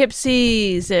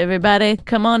Poughkeepsie's, everybody,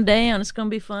 come on down. It's going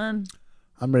to be fun.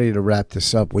 I'm ready to wrap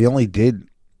this up. We only did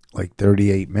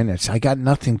 38 minutes. I got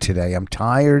nothing today. I'm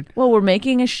tired. Well, we're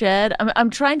making a shed. I'm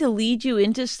trying to lead you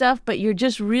into stuff, but you're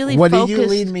just really focused. What do you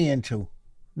lead me into?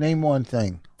 Name one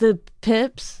thing. The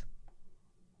Pips.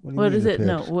 What is it? Pips?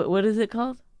 No, what is it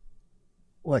called?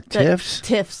 What, Tiff's?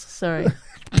 Tiff's, sorry.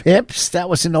 Pips? That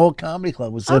was an old comedy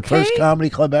club. It was the first comedy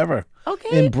club ever.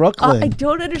 Okay. In Brooklyn. I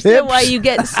don't understand why you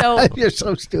get so... You're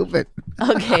so stupid.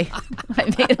 Okay.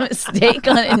 I made a mistake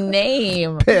on a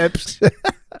name. Pips.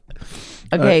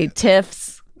 Okay,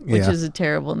 Tiff's, which is a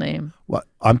terrible name. What?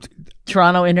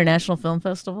 Toronto International Film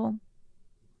Festival.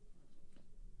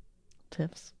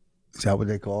 Tiff's. Is that what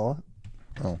they call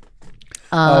it?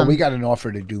 Oh. We got an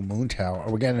offer to do Moon Tower.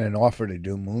 We're getting an offer to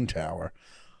do Moon Tower.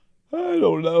 I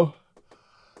don't know.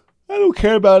 I don't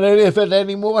care about any of it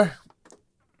anymore.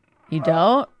 You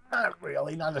don't? Not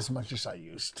really. Not as much as I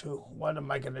used to. What am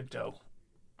I going to do?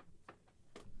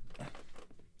 I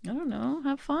don't know.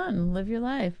 Have fun. Live your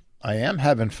life. I am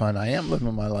having fun. I am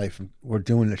living my life. We're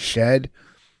doing the shed.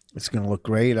 It's going to look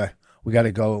great. We got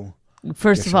to go.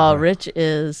 First of all, Rich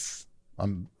is...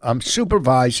 I'm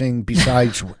supervising.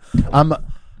 Besides, I'm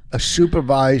a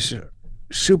supervisor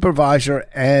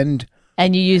and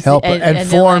you use helper and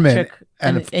foreman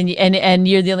and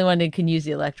you're the only one that can use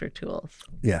the electric tools.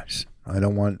 Yes, I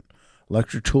don't want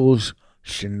Electric tools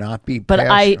should not be. But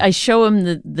I show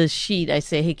him the sheet. I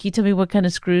say, hey, can you tell me what kind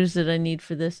of screws that I need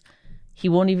for this? He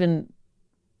won't even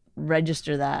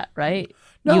register that, right?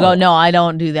 No. You go, no, I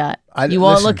don't do that. You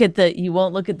won't listen. You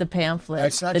won't look at the pamphlet,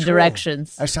 That's not the true.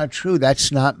 directions. That's not true.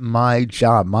 That's not my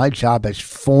job. My job is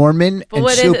foreman But and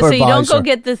what is it? supervisor. So you don't go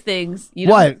get the things. You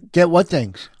don't, What? Get what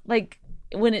things? like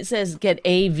when it says get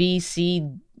A, V, C,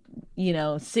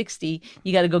 60,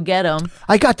 you got to go get them.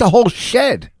 I got the whole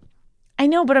shed. I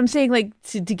know, but I'm saying like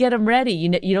to get them ready.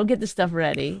 You don't get the stuff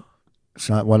ready. It's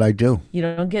not what I do. You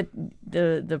don't get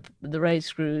the right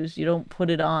screws. You don't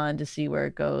put it on to see where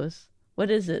it goes. What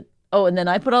is it? Oh, and then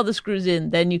I put all the screws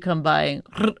in. Then you come by.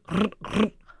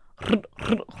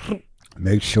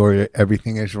 Make sure that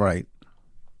everything is right.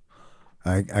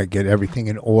 I get everything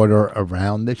in order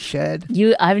around the shed.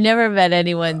 I've never met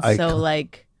anyone I so c-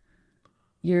 like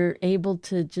you're able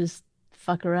to just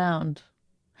fuck around.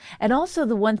 And also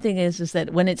the one thing is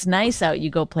that when it's nice out, you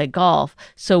go play golf.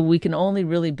 So we can only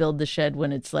really build the shed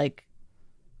when it's like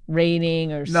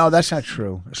raining or No, that's not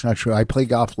true. It's not true. I play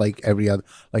golf like every other,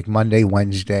 like Monday,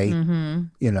 Wednesday.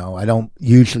 Mm-hmm. I don't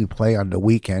usually play on the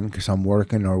weekend because I'm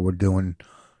working or we're doing,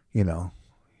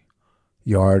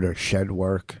 yard or shed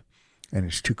work, and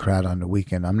it's too crowded on the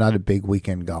weekend. I'm not a big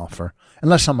weekend golfer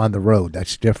unless I'm on the road.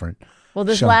 That's different. Well,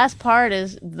 this So- last part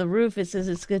is the roof. It says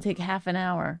it's going to take half an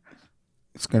hour.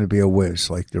 It's going to be a whiz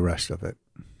like the rest of it.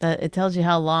 That it tells you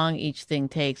how long each thing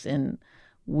takes, and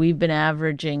we've been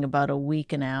averaging about a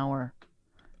week an hour.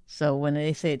 So when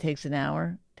they say it takes an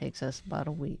hour, it takes us about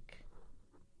a week.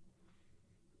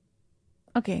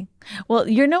 Okay. Well,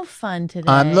 you're no fun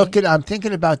today. I'm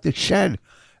thinking about the shed,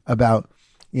 about,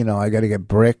 I got to get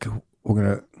brick.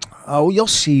 You'll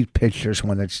see pictures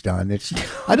when it's done.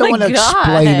 I don't my want to God.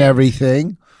 explain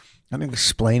everything. I don't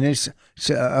explain it. It's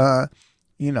a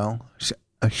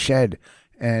shed,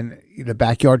 and the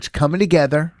backyard's coming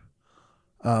together.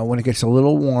 When it gets a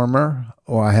little warmer,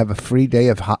 or I have a free day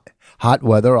of hot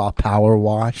weather, I'll power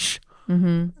wash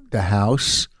the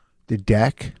house, the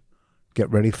deck, get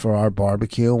ready for our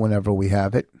barbecue whenever we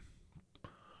have it.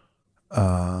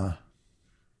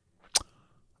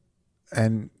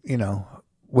 And,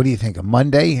 what do you think? A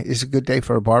Monday is a good day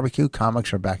for a barbecue?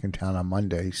 Comics are back in town on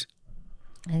Mondays.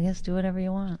 I guess do whatever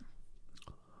you want.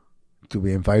 Do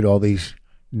we invite all these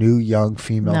new young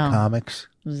female No. comics?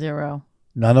 0.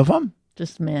 None of them?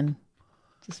 Just men.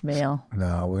 Just male.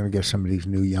 No, we're going to get some of these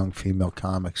new young female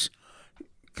comics.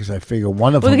 Because I figure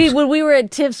one of Well, them... when we were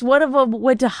at Tiff's, one of them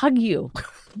went to hug you.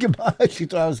 Goodbye. She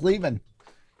thought I was leaving.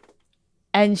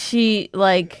 And she,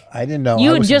 like... I didn't know. You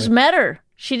I had was just met her.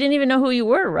 She didn't even know who you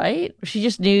were, right? She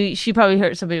just knew. She probably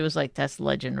heard somebody was like, that's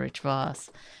legend Rich Voss.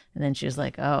 And then she was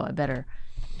like, oh, I better.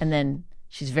 And then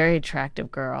she's a very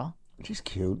attractive girl. She's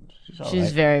cute. She's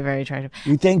She's very, very attractive.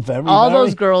 You think very, All very?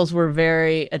 those girls were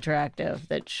very attractive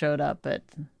that showed up at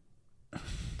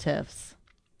Tiff's.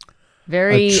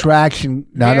 Very, Attraction.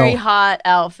 very hot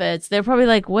outfits. They're probably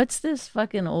like, what's this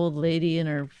fucking old lady in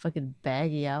her fucking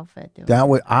baggy outfit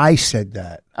doing? I said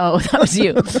that. Oh, that was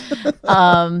you.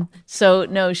 So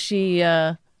no, she.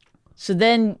 So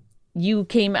then you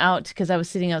came out because I was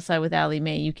sitting outside with Allie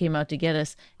Mae. You came out to get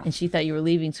us, and she thought you were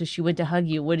leaving, so she went to hug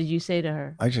you. What did you say to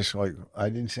her? I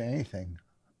didn't say anything.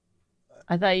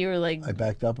 I thought you were like, I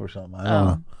backed up or something. I don't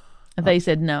know. I thought you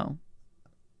said no.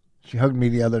 She hugged me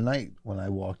the other night when I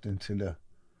walked into the...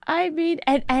 I mean,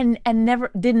 and never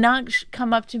did not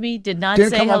come up to me. Did not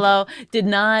Didn't say come up- hello. Did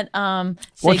not say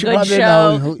Well, she good probably didn't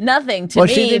show. know who- Nothing to Well,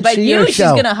 she me. didn't But see you, your she's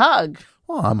show. gonna hug.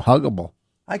 Well, I'm huggable.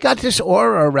 I got this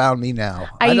aura around me now.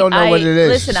 I don't know what it is.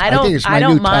 Listen, I think it's my I new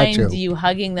don't mind tattoo. you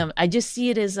hugging them. I just see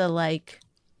it as a like.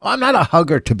 I'm not a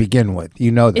hugger to begin with.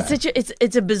 You know that. It's such a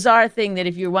it's a bizarre thing that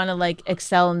if you want to like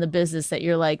excel in the business, that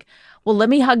you're like, well, let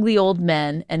me hug the old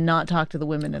men and not talk to the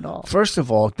women at all. First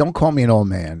of all, don't call me an old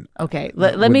man Okay,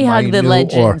 let With me my hug the new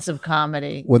legends of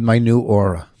comedy. with my new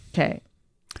aura. Okay,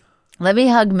 let me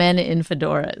hug men in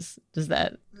fedoras. Does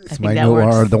that? I It's think my that new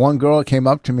works. aura. The one girl came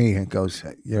up to me and goes,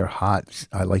 "You're hot.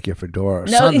 I like your fedora."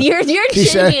 No, Son- you're she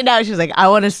said- changing it now. She's like, I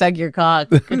want to suck your cock.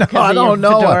 No, I don't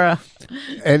know. Fedora.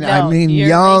 And No, I mean, you're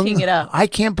young. making it up. I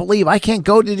can't believe I can't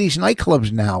go to these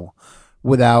nightclubs now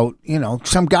without,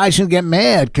 some guys who get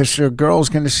mad because their girl's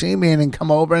going to see me and then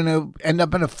come over and it'll end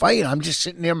up in a fight. I'm just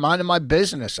sitting there minding my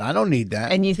business. I don't need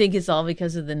that. And you think it's all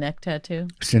because of the neck tattoo,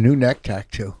 It's a new neck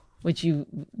tattoo. which you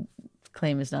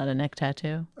claim is not a neck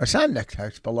tattoo? It's not a neck tattoo.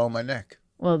 It's below my neck.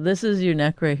 Well, this is your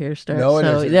neck right here, Star. No, it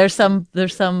so isn't. there's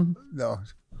some. No,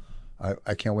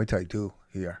 I can't wait till I do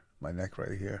here. My neck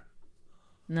right here.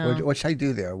 No. What should I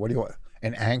do there? What do you want?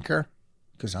 An anchor?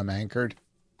 Because I'm anchored.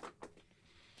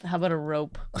 How about a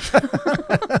rope?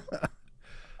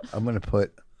 I'm gonna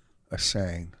put a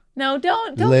saying. No,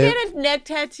 don't Live- get a neck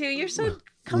tattoo. You're so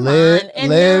come live,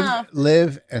 on. Enough.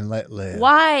 live, and let live.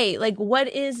 Why? Like, what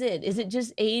is it? Is it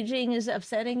just aging is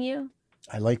upsetting you?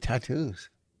 I like tattoos.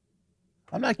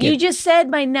 I'm not You getting. just said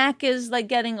my neck is like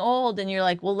getting old, and you're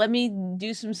like, well, let me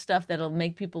do some stuff that'll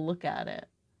make people look at it.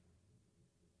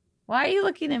 Why are you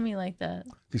looking at me like that?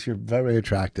 Because you're very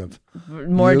attractive.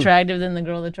 More You- attractive than the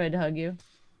girl that tried to hug you?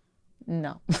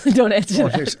 No, don't answer Oh,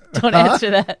 that. there's- Don't answer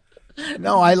that.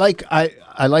 No, I like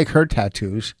her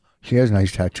tattoos. She has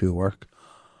nice tattoo work.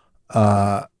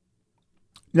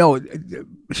 No,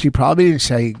 she probably didn't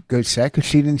say good set because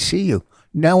she didn't see you.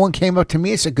 No one came up to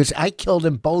me and said, because I killed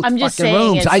in both I'm fucking just saying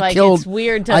rooms. it's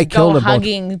weird to I go killed them both.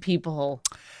 hugging people.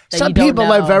 that Some you don't people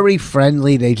are know. very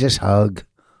friendly. They just hug.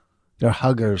 They're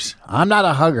huggers. I'm not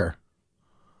a hugger.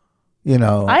 You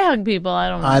know, I hug people. I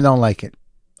don't know. I don't like it.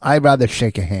 I'd rather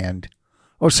shake a hand,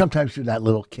 or sometimes do that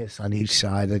little kiss on each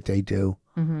side that they do.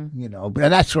 Mm-hmm. You know,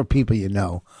 and that's for people you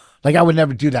know. Like I would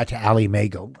never do that to Allie Mae.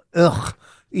 Go, ugh.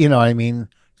 You know what I mean?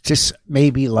 Just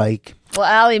maybe like. Well,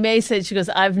 Allie Mae said, she goes,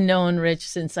 I've known Rich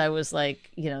since I was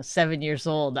 7 years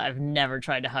old. I've never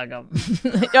tried to hug him.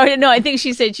 Or, no, I think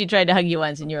she said she tried to hug you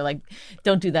once and you're like,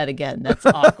 don't do that again. That's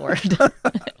awkward.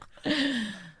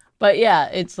 But yeah,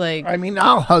 it's like, I mean,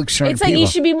 I'll hug certain it's like people. you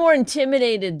should be more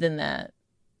intimidated than that.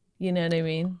 You know what I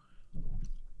mean?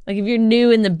 Like if you're new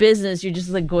in the business, you're just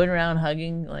like going around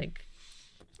hugging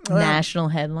national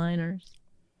headliners.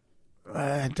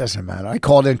 It doesn't matter. I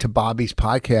called into Bobby's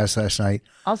podcast last night.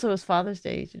 Also, it was Father's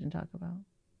Day you didn't talk about.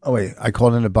 Oh, wait. I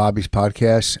called into Bobby's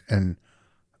podcast and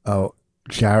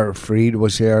Jared Freed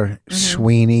was there. Mm-hmm.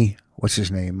 Sweeney. What's his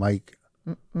name? Mike.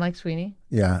 Mike Sweeney?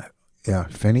 Yeah. Yeah.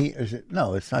 Finney? Is it?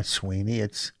 No, it's not Sweeney.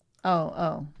 It's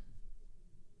Oh.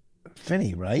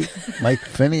 Finney, right? Mike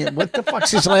Finney. What the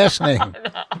fuck's his last name?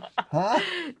 Huh?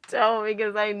 Tell me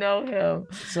because I know him.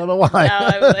 So do I. Now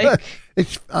I'm like,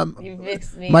 It's you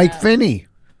mixed me Mike up. Finney.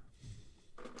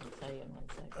 I'll tell you in 1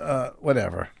 second.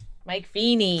 Whatever. Mike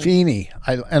Feeney. Feeney.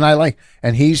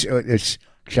 And he's it's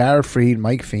Jared Freed,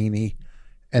 Mike Feeney,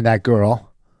 and that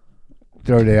girl.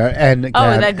 They're there. And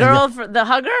That girl, for the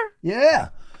hugger? yeah.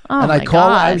 Oh, And I my call.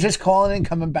 I God. was just calling in,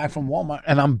 coming back from Walmart,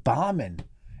 and I'm bombing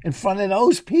in front of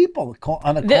those people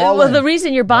on a call. Well, the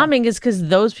reason you're bombing is because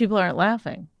those people aren't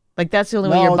laughing. Like, that's the only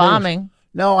way No, you're they- bombing.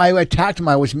 No, I attacked him.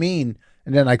 I was mean,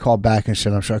 and then I called back and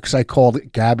said I'm sorry because I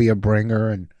called Gabby Bringer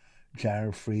and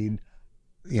Jared Freed.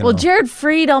 You Well, know. Jared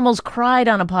Freed almost cried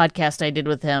on a podcast I did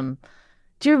with him.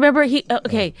 Do you remember?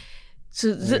 Okay.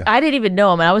 So I didn't even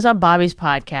know him. And I was on Bobby's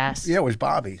podcast. Yeah, it was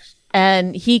Bobby's.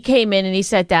 And he came in and he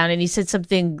sat down and he said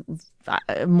something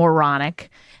moronic.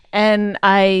 And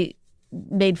I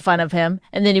made fun of him.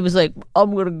 And then he was like,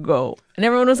 I'm going to go. And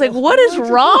everyone was like, what is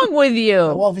wrong with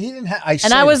you? Well, he didn't have.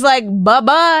 And I was like,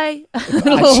 bye-bye.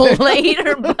 said-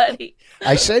 Later, buddy.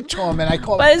 I said to him, and I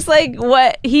called. But it's like,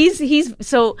 what? He's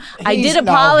so I He's- did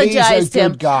no, apologize he's a to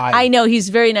him. good guy. I know he's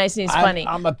very nice and he's funny.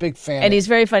 I'm a big fan. And he's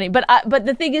very funny. But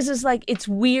the thing is like, it's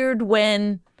weird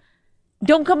when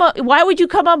don't come up. Why would you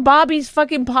come on Bobby's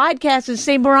fucking podcast and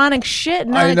say moronic shit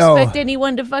and not I know. expect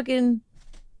anyone to fucking,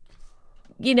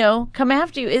 come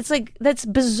after you? It's like, that's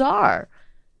bizarre.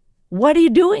 What are you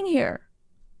doing here?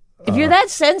 If you're that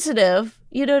sensitive,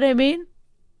 you know what I mean?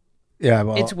 Yeah,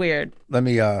 well, It's weird. let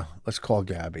me. Let's call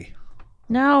Gabby.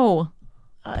 No.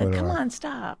 Put her Come on. on,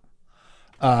 stop.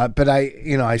 But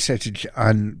I said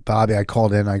on Bobby, I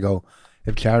called in. I go,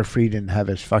 if Jared Freed didn't have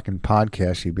his fucking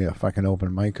podcast, he'd be a fucking open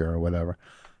micer or whatever.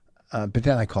 But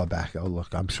then I called back. Oh,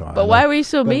 look, I'm sorry. But why were you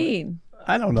so mean?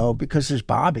 I don't know, because there's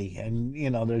Bobby, and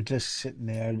they're just sitting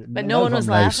there. But no one was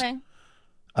laughing?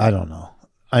 I don't know.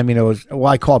 I mean, it was. Well,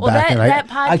 I called Well, back, that, and that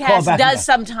I called podcast back. does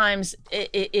sometimes.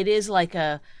 It is like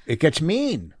It gets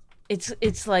mean.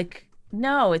 it's like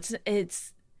no, it's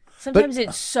sometimes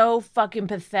it's so fucking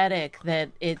pathetic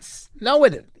that it's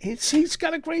He's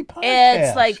got a great podcast.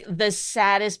 it's like the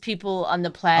saddest people on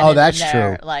the planet. Oh, that's and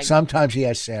they're true. Like Sometimes he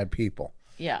has sad people,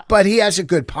 yeah. but he has a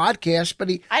good podcast. But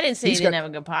I didn't say he he's didn't got- have a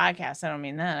good podcast. I don't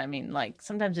mean that. I mean like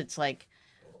sometimes it's like,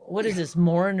 what is this,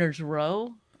 Mourner's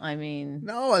Row? I mean,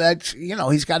 No, that's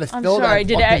he's got to I'm fill sorry.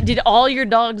 that. fucking- Did all your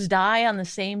dogs die on the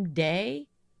same day?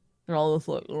 They're all just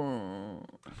like.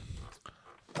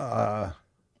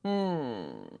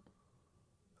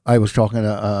 I was talking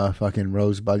to fucking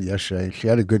Rosebud yesterday. She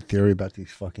had a good theory about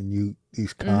these fucking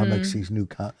these comics, these new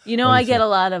I get a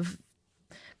lot of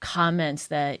comments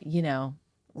that,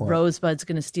 Rosebud's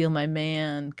going to steal my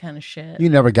man kind of shit. You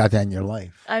never got that in your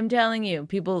life. I'm telling you,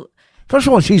 people, First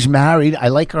of all, she's married. I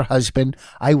like her husband.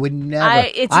 I would never.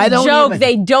 It's I a don't joke. even-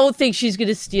 They don't think she's going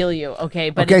to steal you, okay?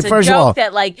 But Okay, it's a first of joke all-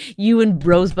 that, like, you and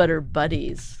Rosebud are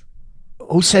buddies.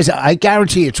 Who says? I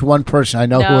guarantee it's one person. I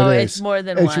know No, who it is. it's more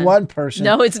than It's one. one person.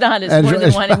 No, it's not. It's And more than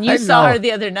it's- one. And you I saw know. her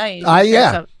the other night.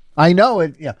 Yeah, I know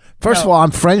it. Yeah. First of No. all,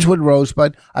 I'm friends with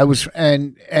Rosebud. I was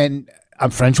and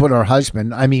I'm friends with her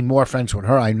husband. I mean, more friends with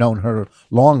her. I've known her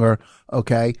longer.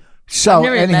 Okay. So I've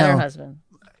never even met her anyhow, husband.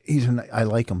 I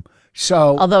like him.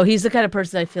 So Although he's the kind of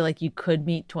person I feel like you could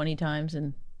meet 20 times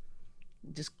and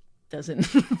just doesn't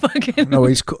fucking. no,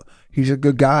 he's cool. He's a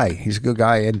good guy. He's a good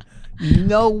guy, and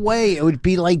no way it would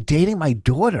be like dating my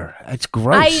daughter. That's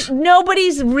gross.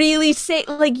 Nobody's really say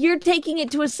like you're taking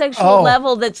it to a sexual Oh,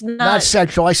 level that's Not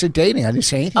sexual. I said dating. I didn't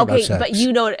say anything about okay, sex. but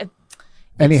you know.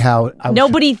 Anyhow, I was-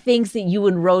 Nobody thinks that you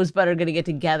and Rosebud are going to get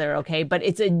together, okay? But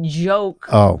it's a joke.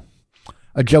 Oh,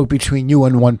 a joke between you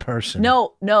and one person.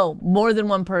 No, more than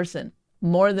one person.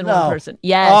 More than No. one person.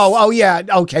 Yes. Oh, yeah.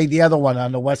 Okay, the other one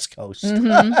on the West Coast.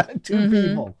 Mm-hmm. Two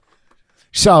people.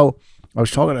 So I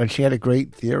was talking to her, and she had a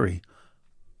great theory.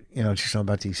 You know, she's talking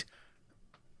about these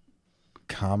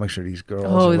comics or these girls.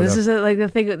 Oh, or this whatever. is like the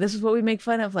thing. This is what we make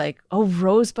fun of. Like, oh,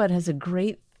 Rosebud has a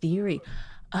great theory.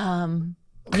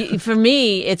 For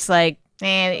me, it's like,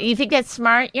 man, you think that's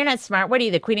smart? You're not smart. What are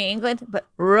you, the Queen of England? But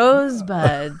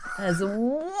Rosebud has a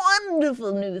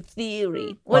wonderful new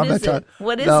theory. What I'm is not it?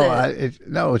 What is no, it?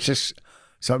 No, it's just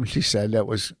something she said that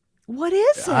was. What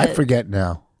is it? I forget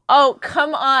now. Oh,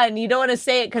 come on. You don't want to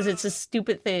say it because it's a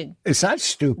stupid thing. It's not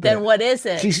stupid. Then what is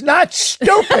it? She's not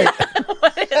stupid.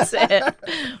 What is it?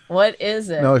 What is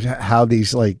it? No, it's how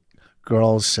these like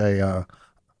girls say, I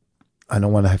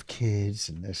don't want to have kids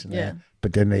and this and Yeah. that.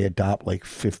 But then they adopt like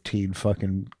 15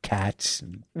 fucking cats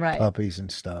and Right. puppies and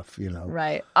stuff, you know.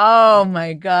 Right. Oh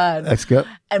my God. That's good.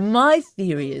 And my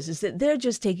theory is that they're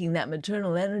just taking that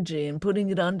maternal energy and putting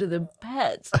it onto the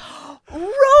pets.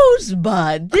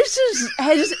 Rosebud,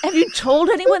 have you told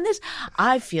anyone this?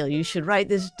 I feel you should write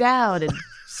this down and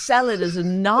sell it as a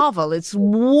novel. It's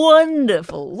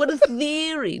wonderful. What a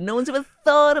theory. No one's ever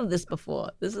thought of this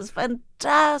before. This is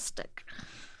fantastic.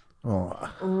 Oh,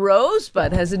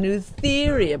 Rosebud has a new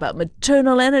theory about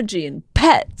maternal energy and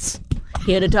pets.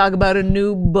 Here to talk about a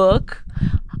new book.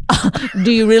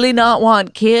 Do you really not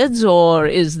want kids, or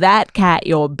is that cat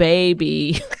your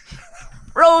baby?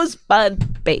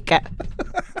 Rosebud Baker.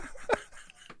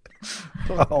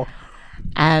 oh.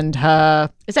 And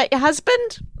is that your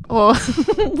husband? Or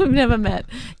we've never met.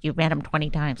 You've met him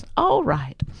 20 times. All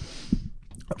right.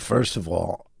 First of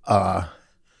all,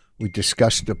 we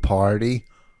discussed the party.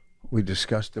 Rosebud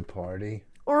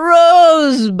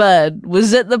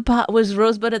was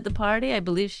Rosebud at the party? I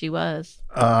believe she was.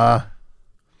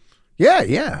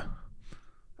 Yeah.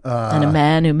 And a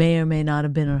man who may or may not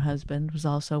have been her husband was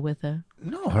also with her.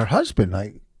 No, her husband.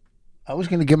 I was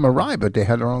going to give him a ride, but they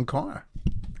had their own car.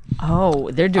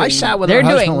 Oh, they're doing. I sat with they're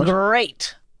her doing husband.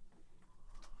 great.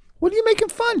 What are you making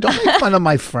fun? Don't make fun of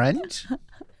my friends.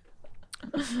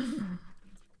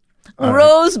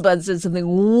 Rosebud said something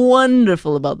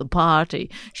wonderful about the party.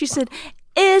 She said,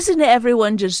 "Isn't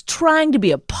everyone just trying to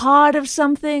be a part of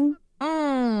something?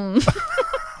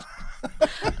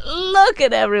 Look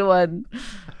at everyone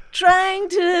trying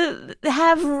to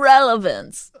have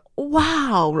relevance.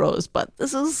 Wow, Rosebud,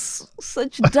 this is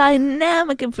such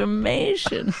dynamic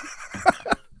information."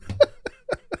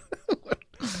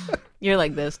 You're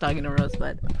like this talking to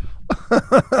Rosebud.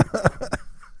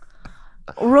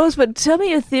 Rosebud, tell me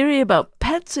your theory about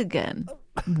pets again.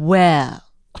 Well,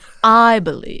 I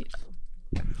believe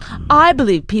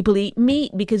people eat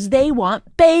meat because they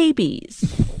want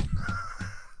babies.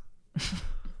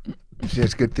 She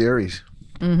has good theories.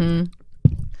 Mm-hmm.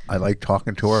 I like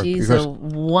talking to her. She's because a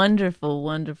wonderful,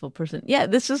 wonderful person. Yeah,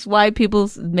 this is why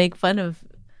people make fun of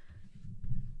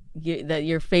that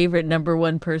your favorite number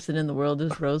one person in the world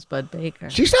is Rosebud Baker.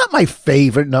 she's not my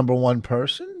favorite number one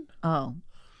person. Oh.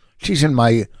 She's in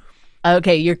my...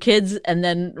 Okay, your kids and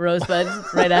then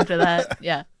Rosebud right after that.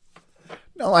 Yeah.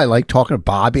 No, I like talking to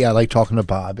Bobby.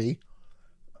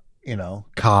 You know,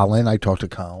 Colin. I talk to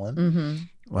Colin.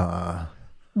 Mm-hmm.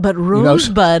 But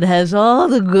Rosebud has all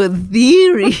the good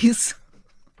theories.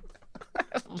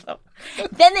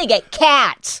 Then they get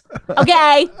cats.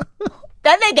 Okay?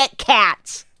 Then they get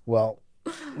cats. Well,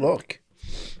 look,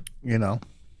 you know,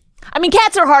 I mean,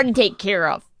 cats are hard to take care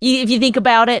of. If you think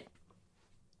about it.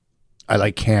 I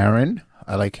like Karen.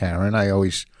 I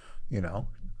always, you know,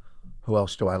 who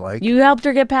else do I like? You helped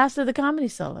her get past to the Comedy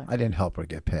Cellar. I didn't help her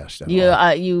get past that.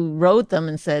 You wrote them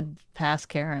and said, "Pass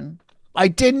Karen." I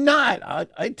did not.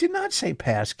 I did not say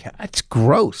pass. That's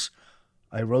gross.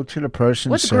 I wrote to the person.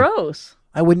 What's said, gross?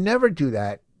 I would never do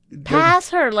that. Pass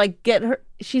her, like get her.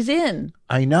 She's in.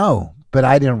 I know, but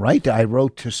I didn't write that. I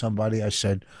wrote to somebody. I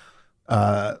said,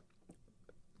 the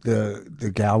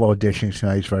gal auditioning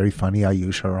tonight is very funny. I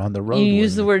use her on the road. You with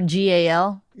use the me." word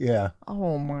GAL. Yeah,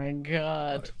 Oh my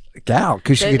god. gal,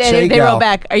 because she They, could say they gal. wrote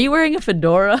back. Are you wearing a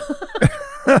fedora?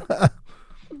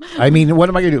 I mean, what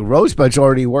am I going to do? Rosebud's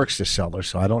already works the seller,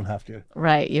 so I don't have to.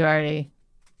 Right. You already.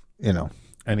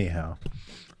 Anyhow,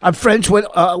 I'm friends with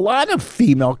a lot of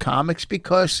female comics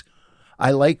because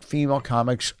I like female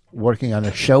comics working on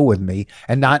a show with me,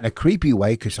 and not in a creepy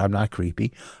way because I'm not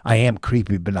creepy. I am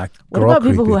creepy, but not What girl about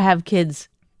creepy. people who have kids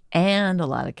and a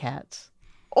lot of cats?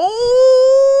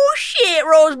 Oh shit,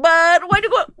 Rosebud! Why'd you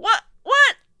go? What?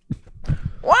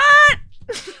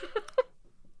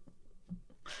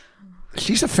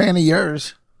 She's a fan of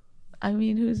yours. I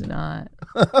mean, who's not?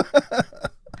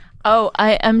 Oh,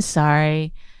 I'm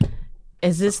sorry.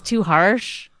 Is this too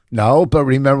harsh? No, but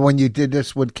remember when you did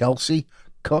this with Kelsey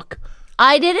Cook?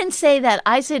 I didn't say that.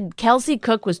 I said Kelsey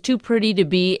Cook was too pretty to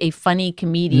be a funny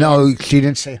comedian. No, she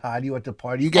didn't say hi to you at the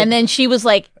party. You get And then she was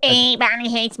like, Bonnie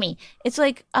hates me. It's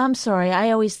like, I'm sorry.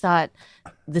 I always thought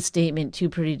the statement too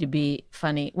pretty to be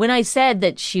funny. When I said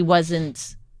that she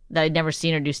wasn't, that I'd never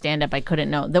seen her do stand up, I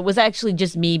couldn't know. That was actually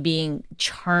just me being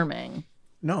charming.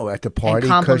 no at the party.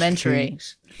 'cause complimentary.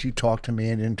 She talked to me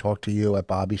and didn't talk to you at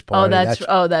Bobby's party.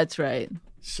 That's right.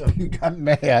 So you got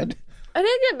mad. I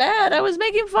didn't get mad. I was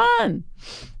making fun.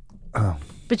 Oh.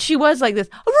 But she was like this,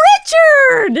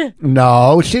 Richard!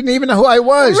 No, she didn't even know who I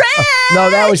was. No,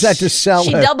 that was at the cellar.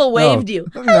 She double waved No. you.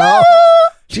 No,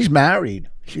 she's married.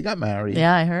 She got married.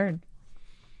 Yeah, I heard.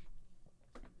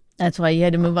 That's why you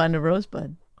had to move on to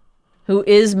Rosebud, who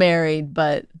is married,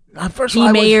 but First of he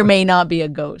all, may or may not be a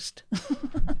ghost.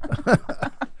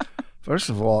 First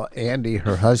of all, Andy,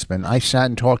 her husband, I sat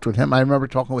and talked with him. I remember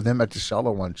talking with him at the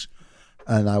cellar once,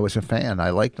 and I was a fan.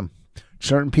 I liked him.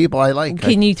 Certain people I like.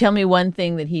 Can you tell me one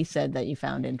thing that he said that you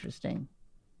found interesting?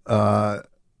 No,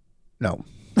 not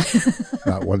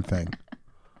one thing.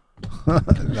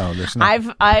 No, there's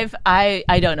not.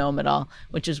 I don't know him at all,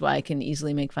 which is why I can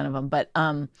easily make fun of him. But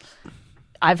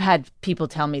I've had people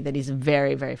tell me that he's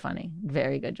very, very funny,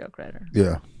 very good joke writer.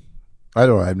 Yeah. I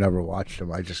don't know. I've never watched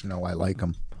him. I just know I like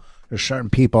him. There's certain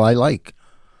people I like.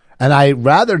 And I'd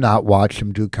rather not watch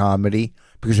him do comedy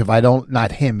because if I don't,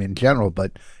 not him in general,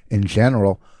 but in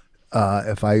general,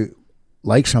 if I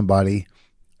like somebody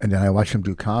and then I watch him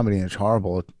do comedy and it's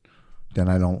horrible, then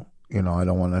I don't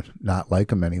want to not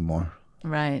like him anymore.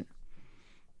 Right.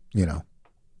 You know.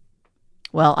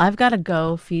 Well, I've got to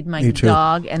go feed my Me too.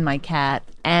 dog and my cat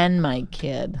and my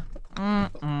kid.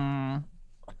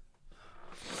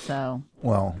 So,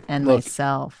 Well, and look,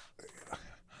 myself.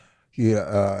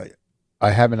 yeah,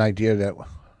 I have an idea that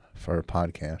for a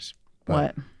podcast.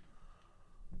 But What?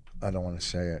 I don't want to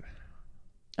say it.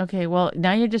 Okay, well,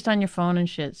 now you're just on your phone and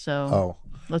shit, so Oh.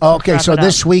 let's Okay, wrap so it up.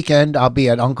 this weekend I'll be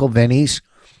at Uncle Vinny's.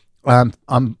 I'm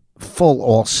full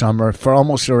all summer for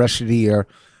almost the rest of the year.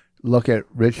 Look at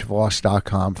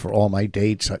richvoss.com for all my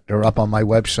dates. They're up on my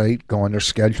website. Go on their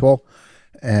schedule.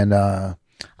 And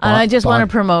I just want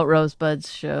to promote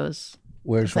Rosebud's shows.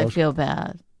 Where's 'Cause I Rose? feel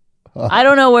bad. I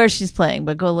don't know where she's playing,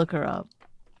 but go look her up.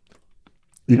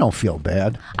 You don't feel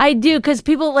bad. I do, because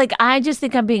people I just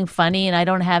think I'm being funny and I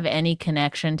don't have any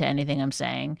connection to anything I'm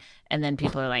saying. And then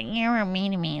people are like, you're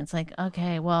mean to me. It's like,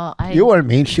 okay, well, You weren't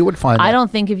mean. She would find I out.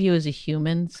 don't think of you as a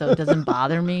human, so it doesn't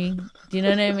bother me. Do you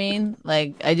know what I mean?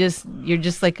 Like, you're just you're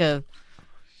just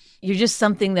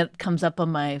something that comes up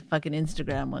on my fucking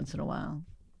Instagram once in a while.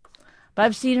 But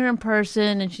I've seen her in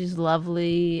person and she's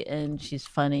lovely and she's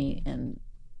funny. And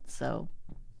so,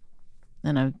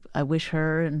 and I wish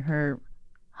her and her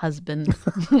husband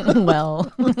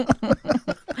well.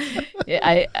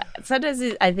 I sometimes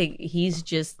I think he's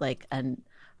just like a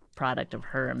product of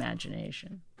her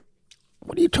imagination.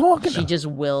 What are you talking She about? just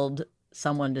willed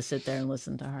someone to sit there and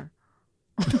listen to her.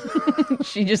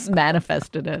 She just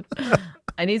manifested it.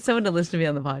 I need someone to listen to me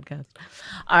on the podcast.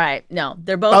 All right. No,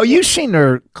 they're both. Oh, you've seen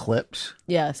their clips.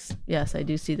 Yes, I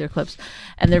do see their clips,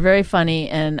 and they're very funny.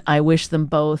 And I wish them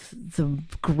both the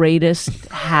greatest,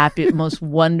 happy, most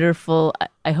wonderful.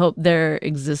 I hope their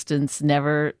existence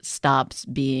never stops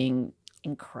being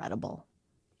incredible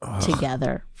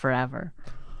together forever.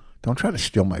 Don't try to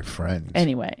steal my friends.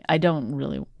 Anyway, I don't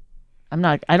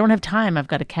have time. I've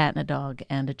got a cat and a dog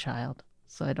and a child,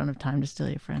 so I don't have time to steal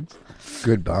your friends.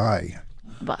 Goodbye.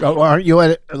 Bye. Oh, aren't you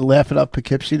at Laugh It Up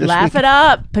Poughkeepsie this Laugh week? it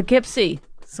up, Poughkeepsie.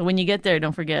 So when you get there,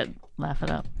 don't forget, laugh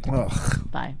it up.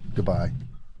 Ugh, Bye. goodbye.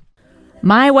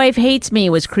 My Wife Hates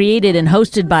Me was created and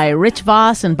hosted by Rich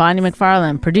Voss and Bonnie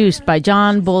McFarlane, produced by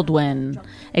John Baldwin.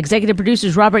 Executive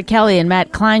producers Robert Kelly and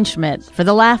Matt Kleinschmidt for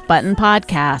the Laugh Button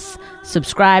Podcast.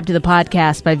 Subscribe to the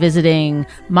podcast by visiting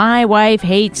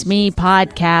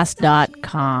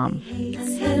mywifehatesmepodcast.com.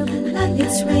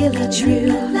 It's really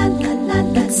true,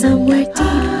 but somewhere deep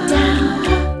down,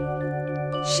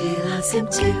 she loves him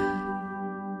too.